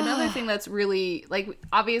 So another thing that's really like,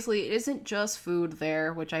 obviously it isn't just food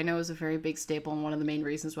there, which I know is a very big staple and one of the main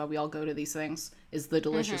reasons why we all go to these things is the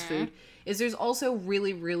delicious food, is there's also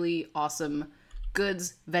really, really awesome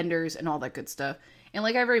goods, vendors, and all that good stuff. And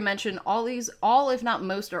like I've already mentioned, all if not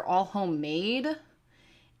most are all homemade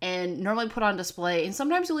and normally put on display, and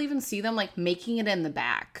sometimes you'll even see them like making it in the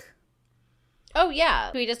back. Oh,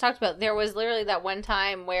 yeah. We just talked about, there was literally that one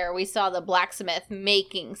time where we saw the blacksmith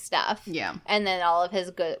making stuff. Yeah. And then all of his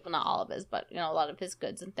not all of his, but, a lot of his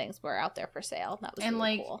goods and things were out there for sale. That was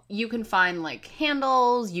really cool. You can find, like,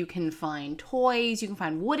 handles, you can find toys, you can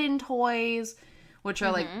find wooden toys, which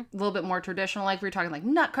are, like, a little bit more traditional. Like, we were talking, like,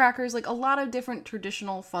 nutcrackers, like, a lot of different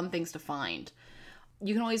traditional fun things to find.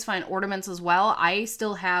 You can always find ornaments as well. I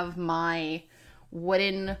still have my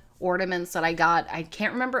wooden ornaments that I got. I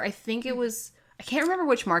can't remember. I can't remember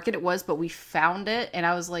which market it was, but we found it, and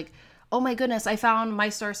I was like, oh my goodness, I found my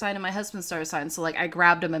star sign and my husband's star sign. So, like, I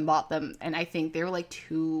grabbed them and bought them, and I think they were like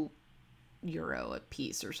 €2 a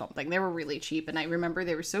piece or something. They were really cheap, and I remember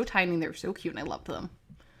they were so tiny, and they were so cute, and I loved them.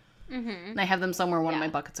 And I have them somewhere in one of my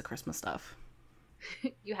buckets of Christmas stuff.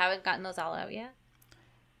 You haven't gotten those all out yet?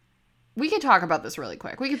 We could talk about this really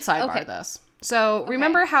quick. We could sidebar this. So,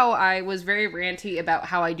 remember how I was very ranty about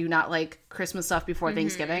how I do not like Christmas stuff before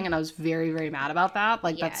Thanksgiving, and I was very, very mad about that?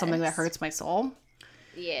 Like, that's something that hurts my soul.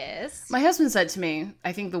 Yes. My husband said to me,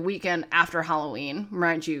 I think the weekend after Halloween,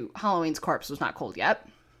 mind you, Halloween's corpse was not cold yet,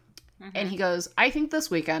 and he goes, I think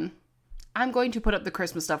this weekend, I'm going to put up the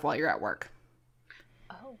Christmas stuff while you're at work.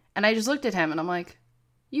 Oh. And I just looked at him, and I'm like,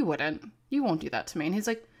 you wouldn't. You won't do that to me. And he's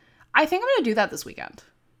like, I think I'm going to do that this weekend.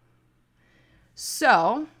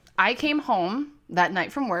 So I came home that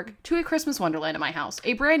night from work to a Christmas wonderland at my house.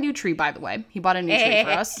 A brand new tree, by the way. He bought a new tree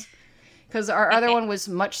for us. Because our other one was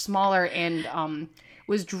much smaller and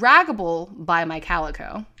was draggable by my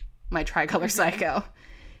Calico. My tricolor psycho.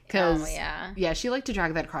 Because, she liked to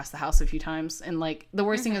drag that across the house a few times. And, like, the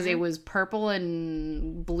worst thing is it was purple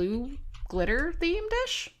and blue glitter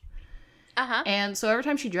themed-ish. And so every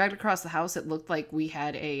time she dragged across the house, it looked like we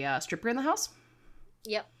had a stripper in the house.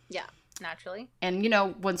 Yep. Yeah. Naturally. And,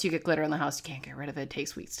 once you get glitter in the house, you can't get rid of it. It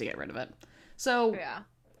takes weeks to get rid of it. So,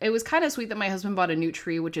 it was kind of sweet that my husband bought a new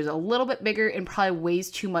tree, which is a little bit bigger and probably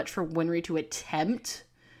weighs too much for Winry to attempt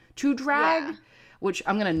to drag, which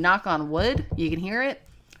I'm going to knock on wood. You can hear it.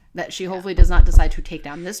 That she hopefully does not decide to take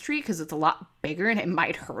down this tree because it's a lot bigger and it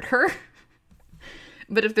might hurt her.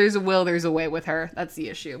 But if there's a will, there's a way with her. That's the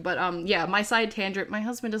issue. But, my side tangent, my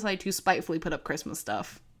husband decided to spitefully put up Christmas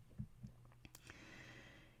stuff.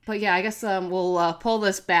 But yeah, I guess we'll pull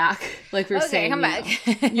this back, like we were saying. Come back.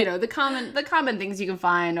 The common things you can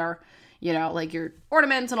find are, like your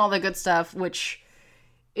ornaments and all the good stuff, which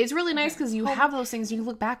is really nice because you have those things, you can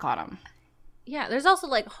look back on them. Yeah, there's also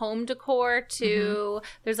like home decor too.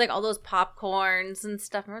 There's like all those popcorns and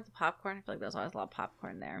stuff. Remember the popcorn? I feel like there's always a lot of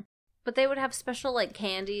popcorn there. But they would have special like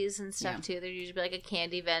candies and stuff too. There'd usually be like a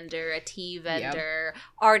candy vendor, a tea vendor.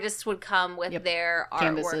 Artists would come with their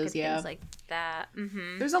artwork and things like that.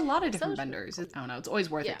 There's a lot of different vendors. I don't know. It's always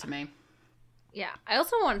worth it to me. Yeah. I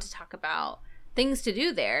also wanted to talk about things to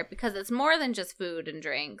do there because it's more than just food and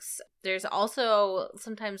drinks. There's also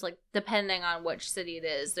sometimes, like, depending on which city it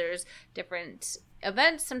is, there's different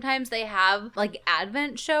events. Sometimes they have like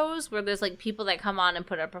Advent shows where there's like people that come on and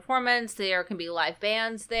put a performance. There can be live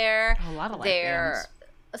bands there. A lot of live bands.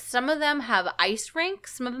 Some of them have ice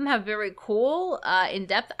rinks. Some of them have very cool,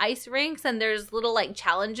 in-depth ice rinks, and there's little like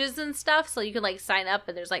challenges and stuff. So you can like sign up,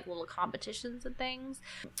 and there's like little competitions and things.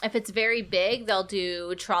 If it's very big, they'll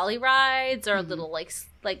do trolley rides or little like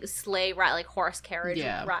sleigh ride, like horse carriage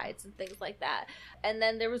rides and things like that. And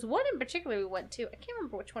then there was one in particular we went to. I can't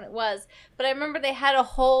remember which one it was, but I remember they had a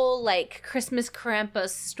whole like Christmas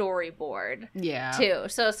Krampus storyboard. Yeah. Too.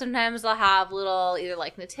 So sometimes they'll have little either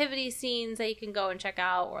like nativity scenes that you can go and check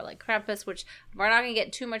out, or like Krampus, which we're not going to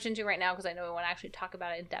get too much into right now because I know we want to actually talk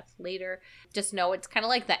about it in depth later. Just know it's kind of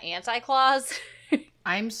like the Anti-Claus.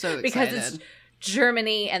 I'm so excited. Because it's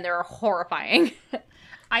Germany and they're horrifying.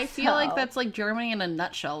 I feel like that's like Germany in a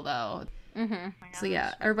nutshell, though. So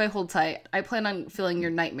yeah, everybody hold tight. I plan on filling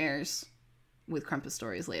your nightmares with Krampus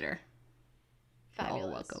stories later. Fabulous. All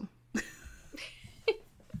welcome.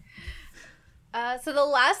 So the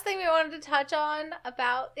last thing we wanted to touch on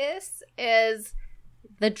about this is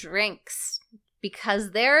the drinks,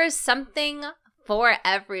 because there is something for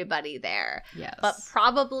everybody there. Yes. But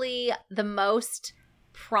probably the most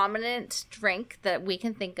prominent drink that we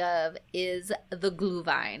can think of is the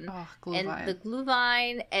Glühwein. Oh, Glühwein. And the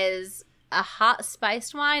Glühwein is a hot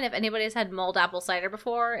spiced wine. If anybody's had mulled apple cider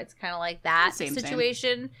before, it's kind of like that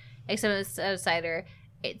situation. Except instead of cider,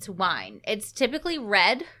 it's wine. It's typically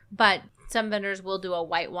red, but some vendors will do a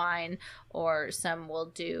white wine, or some will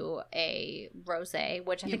do a rosé,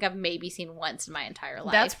 which I think I've maybe seen once in my entire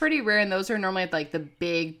life. That's pretty rare, and those are normally at like the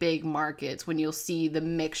big markets when you'll see the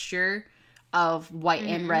mixture of white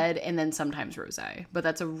and red, and then sometimes rosé. But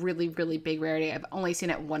that's a really big rarity. I've only seen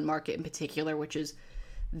it at one market in particular, which is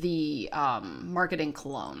the market in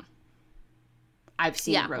Cologne. I've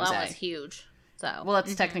seen rosé. Well, that was huge. So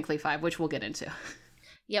that's technically 5, which we'll get into.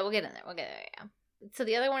 Yeah, we'll get in there. Yeah. So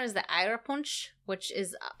the other one is the Eierpunsch, which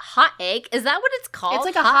is hot egg. Is that what it's called? It's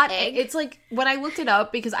like a hot egg. It's like, when I looked it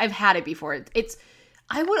up, because I've had it before, it's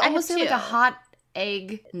I would almost say like a hot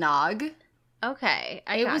egg nog. Okay,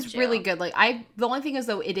 it was really good. Like, the only thing is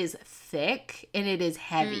though, it is thick and it is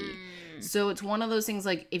heavy. So it's one of those things,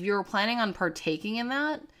 like, if you were planning on partaking in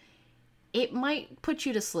that, it might put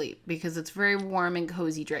you to sleep because it's very warm and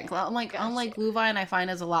cozy drink. Unlike Glühwein, I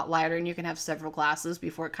find is a lot lighter, and you can have several glasses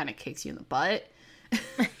before it kind of kicks you in the butt.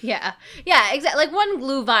 Yeah, exactly. Like one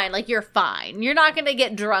Glühwein, like you're fine. You're not gonna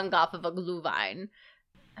get drunk off of a Glühwein.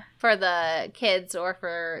 For the kids or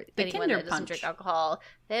for anyone that doesn't drink alcohol,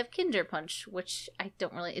 they have Kinderpunsch, which I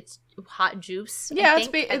don't really. It's hot juice. Yeah,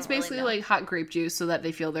 it's basically really like hot grape juice, so that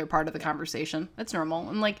they feel they're part of the conversation. That's normal,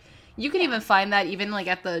 and like you can even find that even like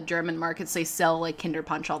at the German markets, they sell like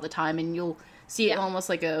Kinderpunsch all the time, and you'll see it almost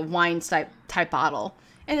like a wine type bottle.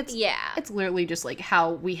 And it's literally just like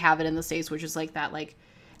how we have it in the States, which is like that like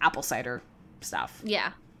apple cider stuff.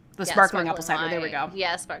 Yeah. The sparkling apple cider. There we go.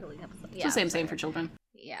 Yeah, sparkling apple cider. Yeah, it's the same for children.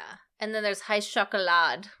 Yeah. And then there's Heiß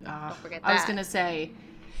Schokolade. Don't forget that. I was going to say.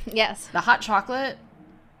 Yes. The hot chocolate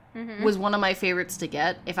was one of my favorites to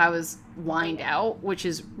get if I was wined out, which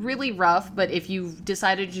is really rough. But if you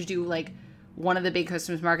decided to do like one of the big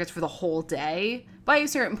Christmas markets for the whole day, by a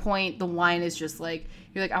certain point, the wine is just like,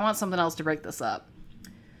 you're like, I want something else to break this up.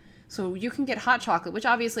 So you can get hot chocolate, which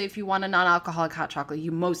obviously if you want a non-alcoholic hot chocolate, you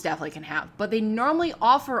most definitely can have. But they normally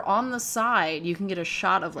offer on the side, you can get a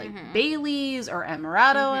shot of like Bailey's or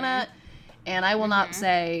Amaretto in it. And I will not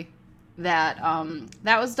say that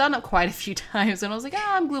that was done up quite a few times. And I was like,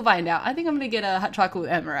 I'm Glühwein out. I think I'm going to get a hot chocolate with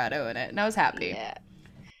Amaretto in it. And I was happy.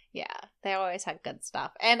 Yeah. They always had good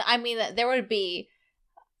stuff. And I mean, there would be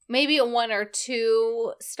maybe 1 or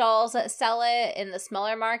 2 stalls that sell it in the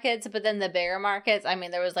smaller markets, but then the bigger markets, I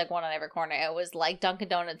mean, there was like one on every corner. It was like Dunkin'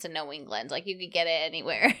 Donuts in New England. Like you could get it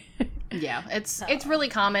anywhere. Yeah, it's really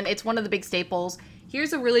common. It's one of the big staples.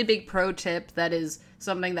 Here's a really big pro tip that is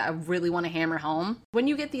something that I really want to hammer home. When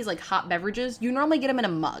you get these like hot beverages, you normally get them in a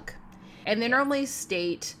mug. And they normally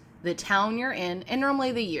state the town you're in and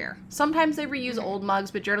normally the year. Sometimes they reuse old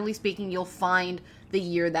mugs, but generally speaking, you'll find the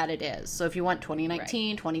year that it is. So if you want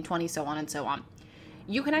 2019, 2020, so on and so on.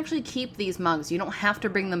 you can actually keep these mugs. You don't have to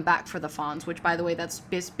bring them back for the fawns, which, by the way, that's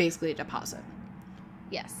basically a deposit.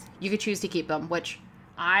 Yes. You could choose to keep them, which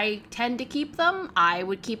I tend to keep them. I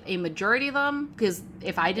would keep a majority of them, because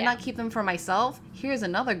if I did not keep them for myself, here's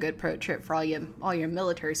another good pro tip for all your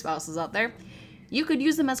military spouses out there. You could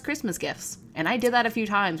use them as Christmas gifts. And I did that a few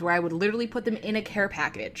times, where I would literally put them in a care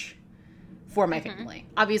package for my family.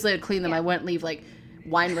 Obviously, I'd clean them. I wouldn't leave, like,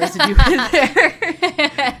 wine residue in there.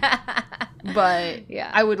 But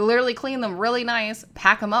I would literally clean them really nice,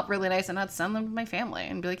 pack them up really nice, and I'd send them to my family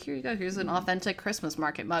and be like, here you go, here's an authentic Christmas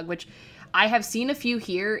market mug, which I have seen a few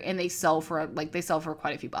here, and they sell for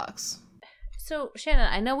quite a few bucks. So, Shannon,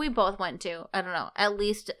 I know we both went to, I don't know, at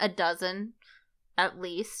least a dozen, at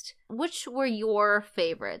least. Which were your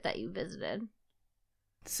favorite that you visited?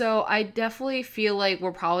 So, I definitely feel like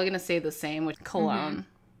we're probably going to say the same with Cologne. Mm-hmm.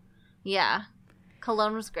 Yeah.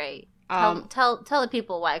 Cologne was great. Tell the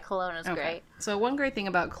people why Cologne is great. So one great thing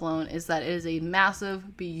about Cologne is that it is a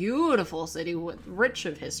massive, beautiful city with rich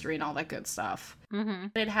of history and all that good stuff. Mm-hmm.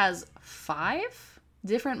 It has 5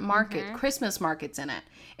 different Christmas markets in it,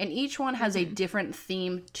 and each one has a different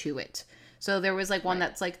theme to it. So there was like one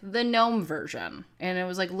that's like the gnome version, and it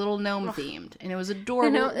was like little gnome themed, and it was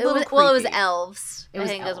adorable. It was elves. I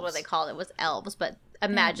think that's what they called it. Was elves, but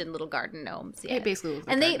imagine little garden gnomes. Yeah. It basically was.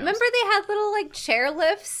 And they remember they had little like chair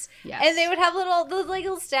lifts, and they would have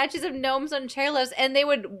little statues of gnomes on chair lifts, and they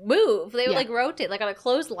would move. They would like rotate like on a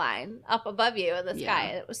clothesline up above you in the sky.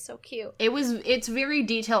 And it was so cute. It's very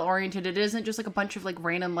detail oriented. It isn't just like a bunch of like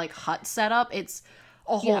random like hut setup. It's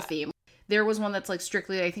a whole theme. There was one that's like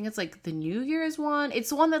strictly, I think it's like the New Year's one. It's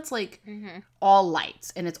the one that's like all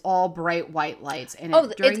lights, and it's all bright white lights. And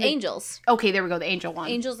it's angels. Okay, there we go. The angel one.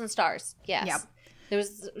 Angels and stars. Yes. Yep. There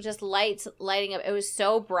was just lights lighting up. It was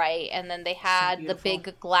so bright. And then they had the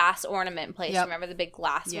big glass ornament place. Yep. Remember the big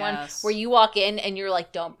glass one? Where you walk in and you're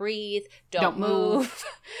like, don't breathe. Don't move.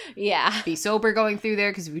 Yeah. Be sober going through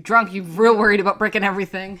there, because if you're drunk, you're real worried about breaking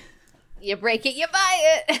everything. You break it, you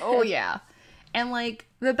buy it. Oh, yeah. And, like,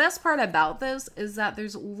 the best part about this is that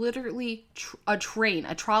there's literally a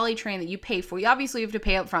trolley train that you pay for. You obviously have to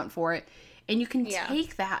pay up front for it. And you can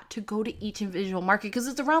take that to go to each individual market, because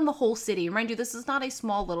it's around the whole city. Mind you, this is not a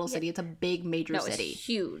small little city. It's a big major city. It's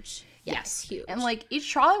huge. Yes. Huge. And, like, each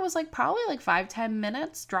trolley was, like, probably, like, 5-10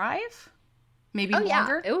 minutes drive. Maybe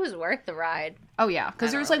longer. Yeah. It was worth the ride. Oh, yeah.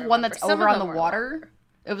 Because there's, like, one that's over on the water.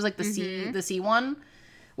 It was, like, the sea one.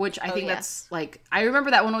 Which I think that's, like, I remember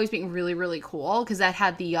that one always being really, really cool, because that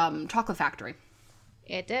had the chocolate factory.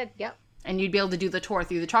 It did, yep. And you'd be able to do the tour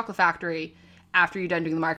through the chocolate factory after you're done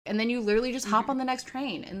doing the market. And then you literally just hop on the next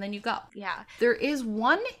train, and then you go. Yeah. There is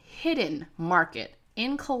one hidden market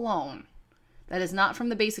in Cologne that is not from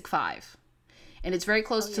the basic 5. And it's very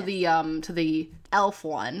close to the elf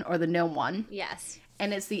one, or the gnome one. Yes.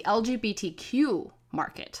 And it's the LGBTQ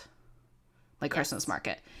market. Like Christmas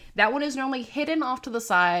market. That one is normally hidden off to the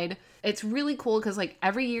side. It's really cool because, like,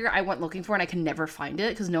 every year I went looking for it and I can never find it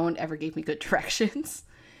because no one ever gave me good directions.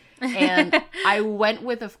 And I went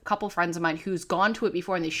with a couple friends of mine who's gone to it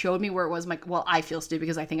before, and they showed me where it was. I'm like, well, I feel stupid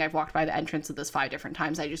because I think I've walked by the entrance of this 5 different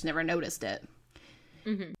times. I just never noticed it.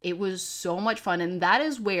 Mm-hmm. It was so much fun. And that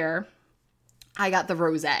is where I got the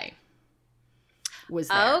rosé. Was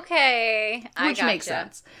there. Okay. Which makes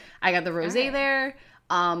sense. I got the rosé there.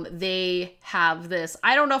 They have this,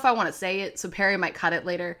 I don't know if I want to say it, so Perry might cut it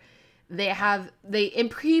later. They in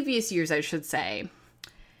previous years, I should say,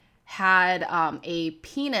 had a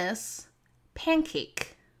penis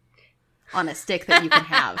pancake on a stick that you can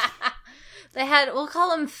have. They had, we'll call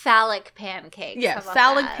them phallic pancakes. Yeah,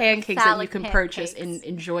 phallic pancakes that you can purchase and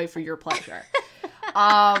enjoy for your pleasure.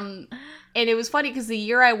 And it was funny because the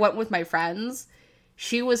year I went with my friends,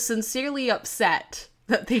 she was sincerely upset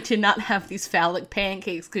that they did not have these phallic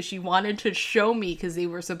pancakes because she wanted to show me because they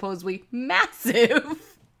were supposedly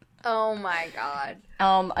massive. Oh my god.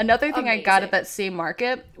 Another thing I got at that same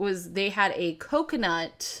market was they had a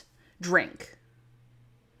coconut drink.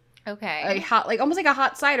 Okay. A hot, like almost like a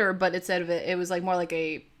hot cider, but instead of it was like more like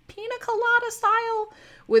a pina colada style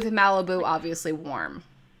with Malibu obviously warm.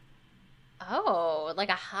 Oh, like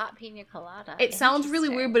a hot pina colada. It sounds really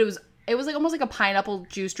weird, but it was like almost like a pineapple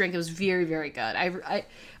juice drink. It was very, very good. I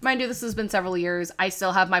mind you, this has been several years. I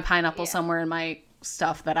still have my pineapple somewhere in my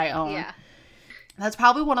stuff that I own. Yeah. That's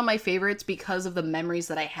probably one of my favorites because of the memories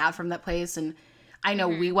that I have from that place. And I know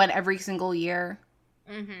we went every single year.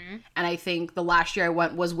 Mm-hmm. And I think the last year I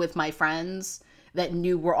went was with my friends that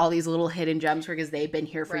knew where all these little hidden gems were because they've been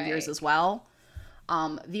here for years as well.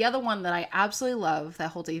 The other one that I absolutely love that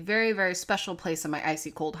holds a very, very special place in my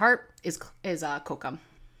icy cold heart is Kokum.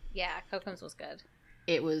 Yeah, Kokum's was good.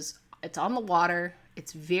 It's on the water.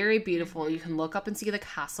 It's very beautiful. You can look up and see the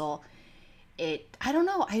castle. I don't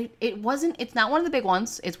know. It's not one of the big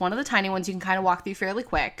ones. It's one of the tiny ones you can kind of walk through fairly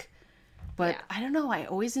quick. But I don't know. I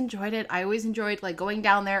always enjoyed it. I always enjoyed like going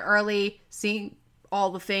down there early, seeing all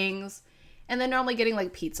the things, and then normally getting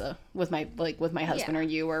like pizza with my husband or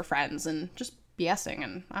you or friends and just BSing.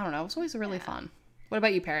 And I don't know. It's always really fun. What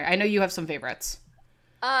about you, Perry? I know you have some favorites.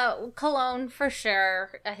 Cologne for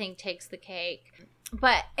sure, I think takes the cake.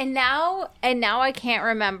 But and now I can't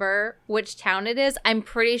remember which town it is. I'm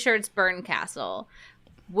pretty sure it's Bernkastel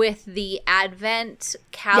with the Advent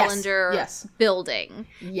calendar building.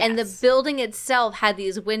 Yes. And the building itself had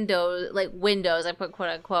these windows, I put quote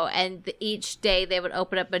unquote, and each day they would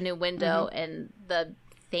open up a new window and the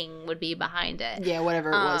thing would be behind it. Yeah,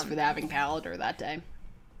 whatever it was for the Advent calendar that day.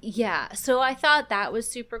 Yeah, so I thought that was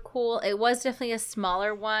super cool. It was definitely a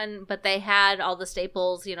smaller one, but they had all the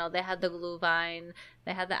staples. You know, they had the Glühwein,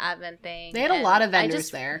 they had the Advent thing. They had a lot of vendors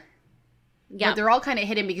there. Yeah. But they're all kind of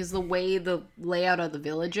hidden because the way the layout of the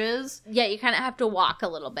village is. Yeah, you kind of have to walk a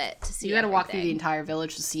little bit to see You got to walk through the entire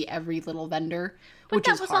village to see every little vendor, which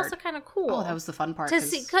is hard. That was also kind of cool. Oh, that was the fun part. To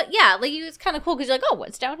see, yeah, like it's kind of cool because you're like, oh,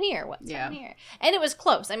 what's down here? What's down here? And it was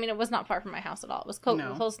close. I mean, it was not far from my house at all. It was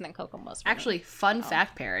closer than Kokomo was. Actually, fun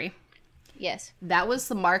fact, Perry. Yes. That was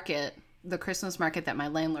the market, the Christmas market that my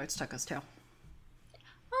landlords took us to.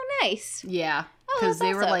 Oh, nice. Yeah. Because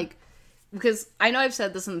they were like, because I know I've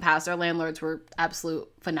said this in the past, our landlords were absolute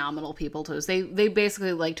phenomenal people to us. They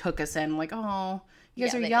basically like took us in like, oh, you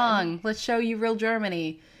guys are young. Let's show you real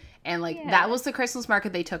Germany. And like that was the Christmas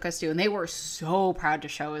market they took us to. And they were so proud to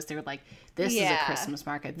show us. They were like, this is a Christmas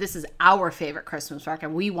market. This is our favorite Christmas market.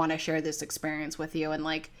 We want to share this experience with you. And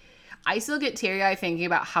like, I still get teary-eyed thinking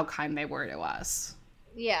about how kind they were to us.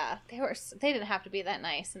 Yeah, they didn't have to be that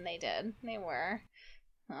nice, and they did. They were.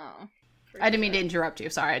 Oh. I didn't mean to interrupt you.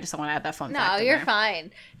 Sorry, I just want to add that fun fact. No, you're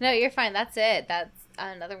fine. No, you're fine. That's it. That's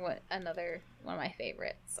another one of my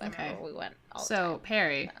favorites. I remember we went all the time. So,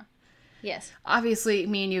 Perry. So. Yes. Obviously,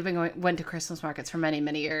 me and you have went to Christmas markets for many,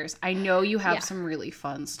 many years. I know you have some really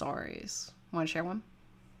fun stories. Want to share one?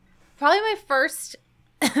 Probably my first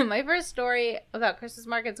story about Christmas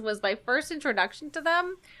markets was my first introduction to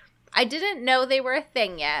them. I didn't know they were a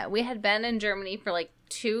thing yet. We had been in Germany for like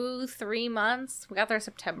 2-3 months. We got there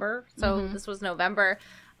September, so this was November.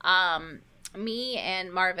 Me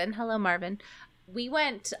and Marvin, hello Marvin, we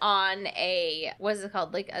went on what is it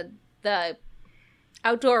called? Like the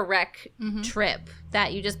outdoor rec trip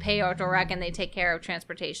that you just pay outdoor rec and they take care of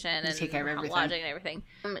transportation and take care of everything. Lodging and everything.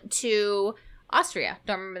 To Austria.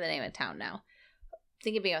 Don't remember the name of the town now. I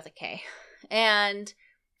think it'd be with a K. And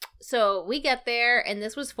so we get there, and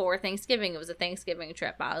this was for Thanksgiving. It was a Thanksgiving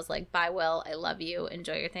trip. I was like, bye, Will. I love you.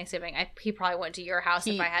 Enjoy your Thanksgiving. He probably went to your house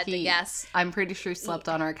if I had to guess. I'm pretty sure he slept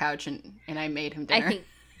on our couch, and I made him dinner.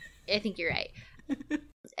 I think you're right.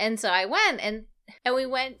 And so I went, and we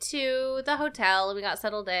went to the hotel, and we got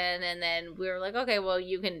settled in, and then we were like, okay, well,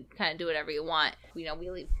 you can kind of do whatever you want. You know, we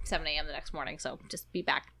leave 7 a.m. the next morning, so just be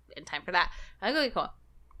back in time for that. I'm like, okay, cool.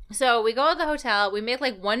 So we go to the hotel, we make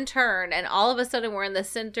like one turn, and all of a sudden we're in the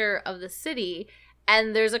center of the city,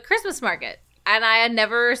 and there's a Christmas market. And I had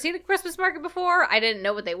never seen a Christmas market before. I didn't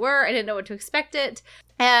know what they were. I didn't know what to expect it.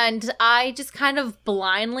 And I just kind of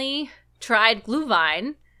blindly tried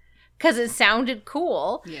Glühwein because it sounded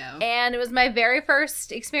cool. Yeah. And it was my very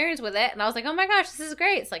first experience with it. And I was like, oh my gosh, this is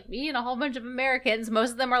great. It's like me and a whole bunch of Americans.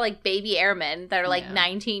 Most of them are like baby airmen that are like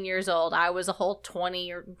 19 years old. I was a whole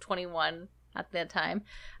 20 or 21 at that time.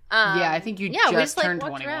 I think you just turned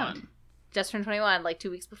 21. Around. Just turned 21 like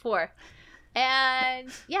 2 weeks before.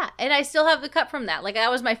 And and I still have the cup from that. Like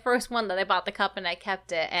that was my first one that I bought the cup and I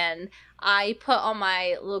kept it. And I put all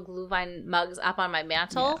my little Glühwein mugs up on my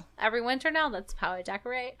mantle every winter now. That's how I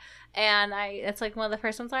decorate. And it's like one of the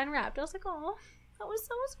first ones I unwrapped. I was like, oh, that was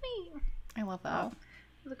so sweet. I love that. It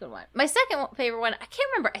was a good one. My second favorite one, I can't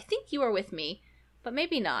remember. I think you were with me, but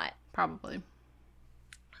maybe not. Probably.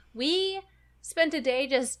 We spent a day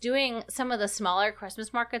just doing some of the smaller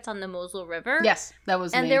Christmas markets on the Mosel River. Yes, that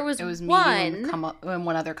was and me. There was it was one, me and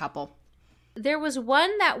one other couple. There was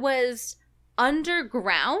one that was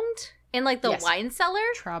underground in like the wine cellar.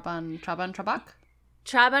 Trabant,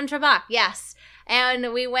 yes.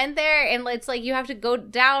 And we went there, and it's like you have to go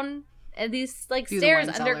down these like stairs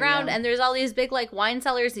underground, and there's all these big like wine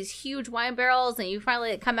cellars, these huge wine barrels, and you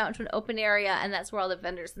finally come out to an open area, and that's where all the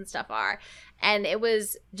vendors and stuff are. And it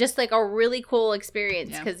was just like a really cool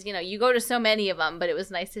experience because you know you go to so many of them, but it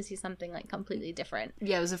was nice to see something like completely different.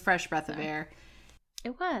 Yeah, it was a fresh breath of air.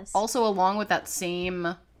 It was. Also, along with that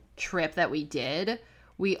same trip that we did,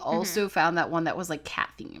 we also found that one that was like cat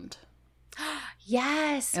themed.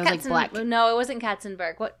 Yes. It was like black. No, it wasn't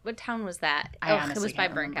Katzenberg. What town was that? It was by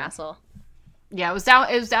Bernkastel. Yeah, it was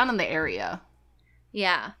down in the area.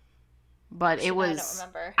 Yeah. But it was. I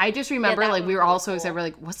don't remember. I just remember like we were all so excited. We're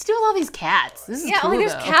like, what's to do with all these cats? This is cool.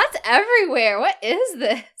 There's cats everywhere. What is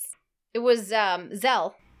this? It was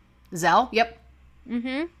Zell. Zell? Yep.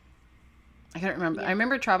 Mm-hmm. I couldn't remember. Yeah. I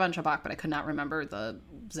remember Traban Trabak, but I could not remember the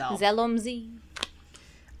Zell. Zellumzi.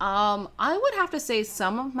 I would have to say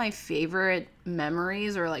some of my favorite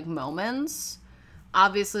memories or like moments.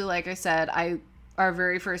 Obviously, like I said, our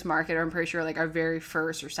very first market, or I'm pretty sure like our very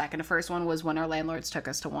first or second to first one was when our landlords took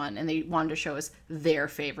us to one and they wanted to show us their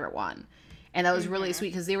favorite one. And that was really sweet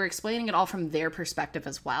because they were explaining it all from their perspective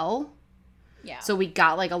as well. Yeah. So we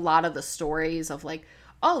got like a lot of the stories of like,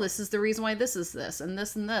 oh, this is the reason why this is this and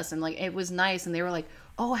this and this. And like, it was nice. And they were like,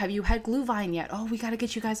 oh, have you had Glühwein yet? Oh, we got to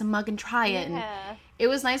get you guys a mug and try it. And it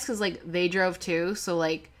was nice because like they drove too. So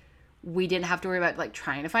like we didn't have to worry about like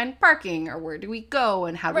trying to find parking or where do we go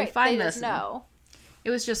and how do we find this. No. It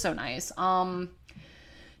was just so nice. Trying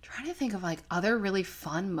to think of like other really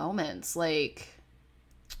fun moments. Like,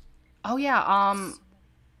 oh yeah. I'm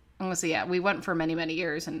gonna say, yeah, we went for many, many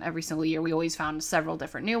years, and every single year we always found several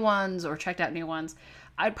different new ones or checked out new ones.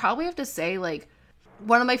 I'd probably have to say, like,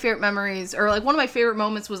 one of my favorite memories, or like one of my favorite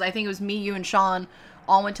moments was, I think it was me, you, and Sean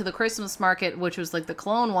all went to the Christmas market, which was like the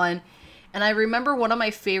Cologne one. And I remember one of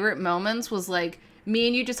my favorite moments was like me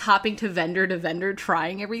and you just hopping to vendor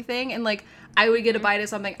trying everything. And like, I would get a bite of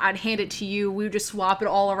something, I'd hand it to you, we would just swap it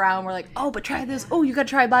all around. We're like, oh, but try this. Oh, you gotta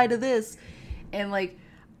try a bite of this. And like,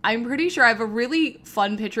 I'm pretty sure I have a really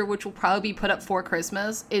fun picture, which will probably be put up for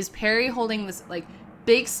Christmas, is Perry holding this, like,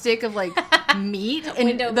 big stick of, like, meat.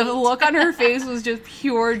 And the look on her face was just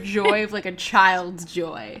pure joy of, like, a child's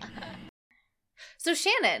joy. So,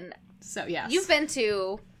 Shannon. So, yes. You've been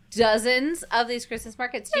to dozens of these Christmas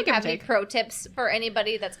markets. Do you have any pro tips for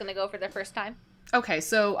anybody that's going to go for their first time? Okay,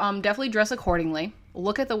 so definitely dress accordingly.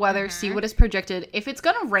 Look at the weather, see what is projected. If it's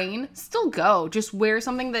going to rain, still go. Just wear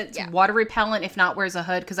something that's water repellent, if not wears a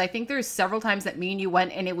hood, because I think there's several times that me and you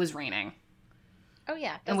went and it was raining. Oh,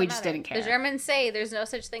 yeah. And we just didn't care. The Germans say there's no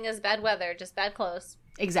such thing as bad weather, just bad clothes.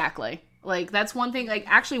 Exactly. Like, that's one thing. Like,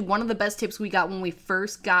 actually, one of the best tips we got when we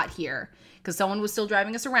first got here, because someone was still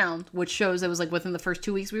driving us around, which shows it was, like, within the first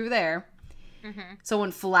 2 weeks we were there.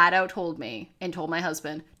 Someone flat out told me and told my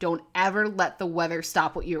husband, don't ever let the weather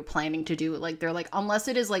stop what you're planning to do. Like, they're like, unless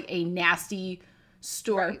it is like a nasty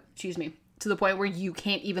storm, excuse me, to the point where you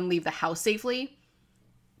can't even leave the house safely,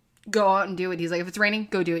 go out and do it. He's like, if it's raining,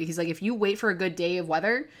 go do it. He's like, if you wait for a good day of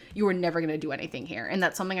weather, you are never going to do anything here. And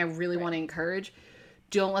that's something I really want to encourage.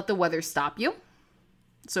 Don't let the weather stop you.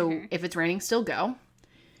 So if it's raining, still go.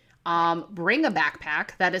 Bring a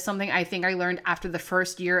backpack. That is something I think I learned after the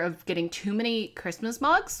first year of getting too many Christmas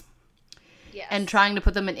mugs and trying to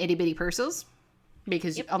put them in itty bitty purses,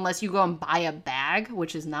 because unless you go and buy a bag,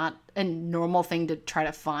 which is not a normal thing to try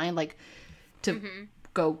to find, like to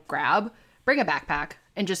go grab, bring a backpack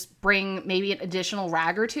and just bring maybe an additional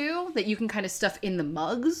rag or two that you can kind of stuff in the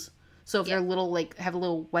mugs. So if they're little, like have a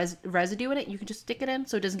little residue in it, you can just stick it in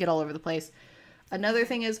so it doesn't get all over the place. Another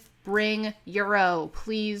thing is bring Euro.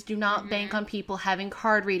 Please do not bank on people having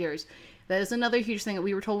card readers. That is another huge thing that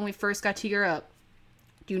we were told when we first got to Europe.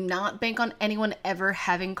 Do not bank on anyone ever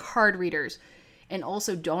having card readers. And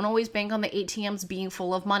also, don't always bank on the ATMs being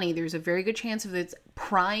full of money. There's a very good chance if it's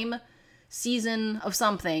prime season of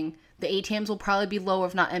something, the ATMs will probably be low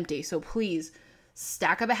if not empty. So please,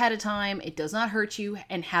 stack up ahead of time. It does not hurt you.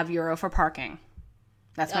 And have Euro for parking.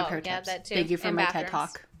 That's my pro tips. That too. Thank you for my TED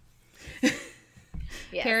Talk.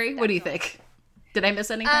 Yes, Carrie, definitely. What do you think? Did I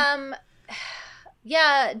miss anything?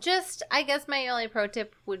 Yeah, just, I guess my only pro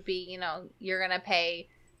tip would be, you're going to pay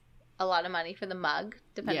a lot of money for the mug,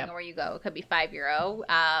 depending on where you go. It could be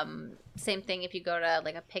 €5. Same thing if you go to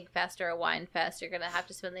like a pig fest or a wine fest, you're going to have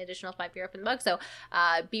to spend the additional €5 for the mug. So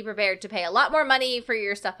be prepared to pay a lot more money for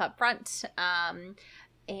your stuff up front.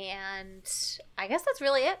 And I guess that's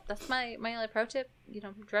really it. That's my only pro tip.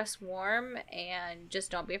 Dress warm and just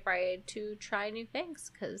don't be afraid to try new things,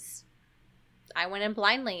 because I went in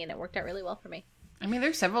blindly and it worked out really well for me. I mean,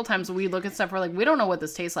 there's several times we look at stuff, we're like, we don't know what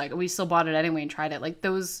this tastes like. And we still bought it anyway and tried it. Like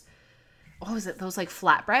those, what was it? Those like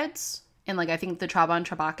flatbreads in like, I think the Traban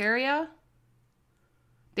Trabak area.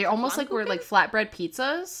 They almost like were like flatbread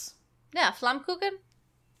pizzas. Yeah, Flammkuchen.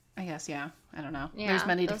 I guess, yeah. I don't know. Yeah, there's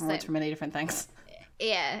many different words for many different things.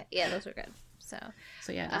 Yeah, those are good. So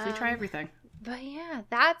yeah, definitely try everything. But yeah,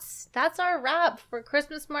 that's our wrap for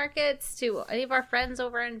Christmas markets. To any of our friends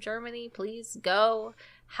over in Germany, please go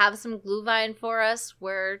have some Glühwein for us.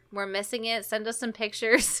 We're missing it. Send us some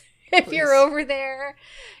pictures. if you're over there.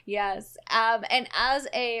 Yes. And as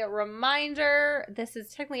a reminder, this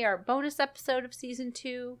is technically our bonus episode of season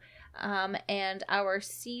 2. And our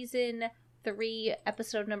season 3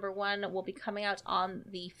 episode number 1 will be coming out on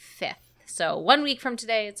the 5th. So 1 week from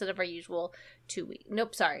today instead of our usual 2 weeks.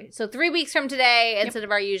 Nope, sorry. So 3 weeks from today instead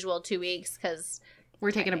of our usual 2 weeks because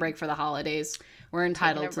we're taking a break for the holidays. We're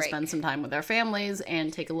entitled to spend some time with our families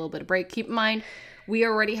and take a little bit of break. Keep in mind, we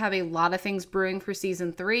already have a lot of things brewing for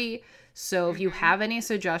season 3. So if you have any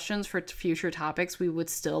suggestions for future topics, we would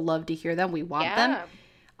still love to hear them. We want them.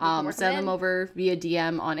 Send them over via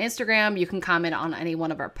DM on Instagram. You can comment on any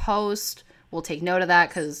one of our posts. We'll take note of that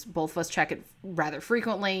because both of us check it rather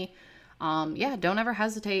frequently. Don't ever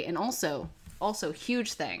hesitate. And also,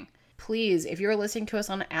 huge thing. Please, if you're listening to us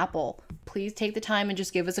on Apple, please take the time and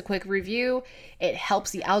just give us a quick review. It helps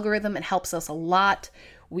the algorithm. It helps us a lot.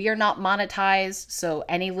 We are not monetized, so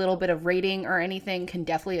any little bit of rating or anything can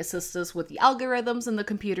definitely assist us with the algorithms and the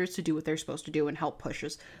computers to do what they're supposed to do and help push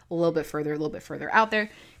us a little bit further out there.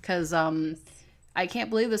 Because I can't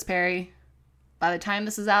believe this, Perry. By the time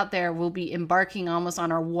this is out there, we'll be embarking almost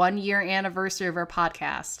on our 1-year anniversary of our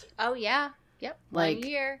podcast. Oh, yeah. Yep. 1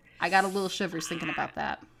 year. I got a little shivers thinking about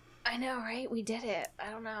that. I know, right? We did it.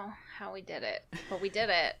 I don't know how we did it, but we did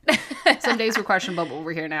it. Some days we're questionable, but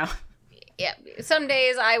we're here now. Yeah, some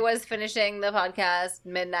days I was finishing the podcast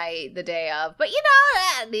midnight the day of, but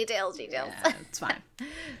details. Yeah, it's fine.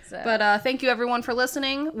 But thank you everyone for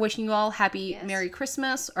listening. Wishing you all happy Merry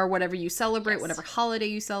Christmas or whatever you celebrate, whatever holiday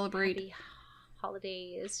you celebrate. Happy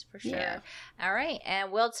holidays for sure. Yeah. All right,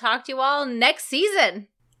 and we'll talk to you all next season.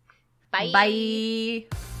 Bye. Bye.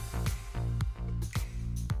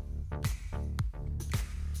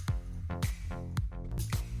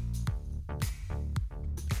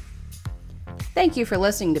 Thank you for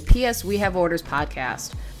listening to PS We Have Orders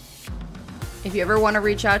podcast. If you ever want to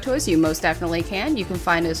reach out to us, you most definitely can. You can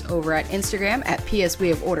find us over at Instagram at PS We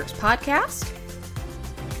Have Orders podcast.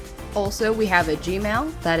 Also, we have a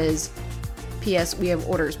Gmail that is PS We Have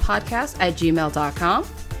Orders podcast at gmail.com.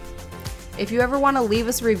 If you ever want to leave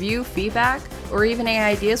us a review, feedback, or even any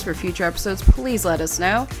ideas for future episodes, please let us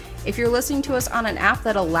know. If you're listening to us on an app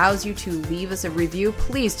that allows you to leave us a review,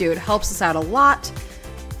 please do. It helps us out a lot.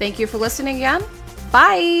 Thank you for listening again.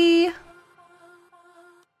 Bye!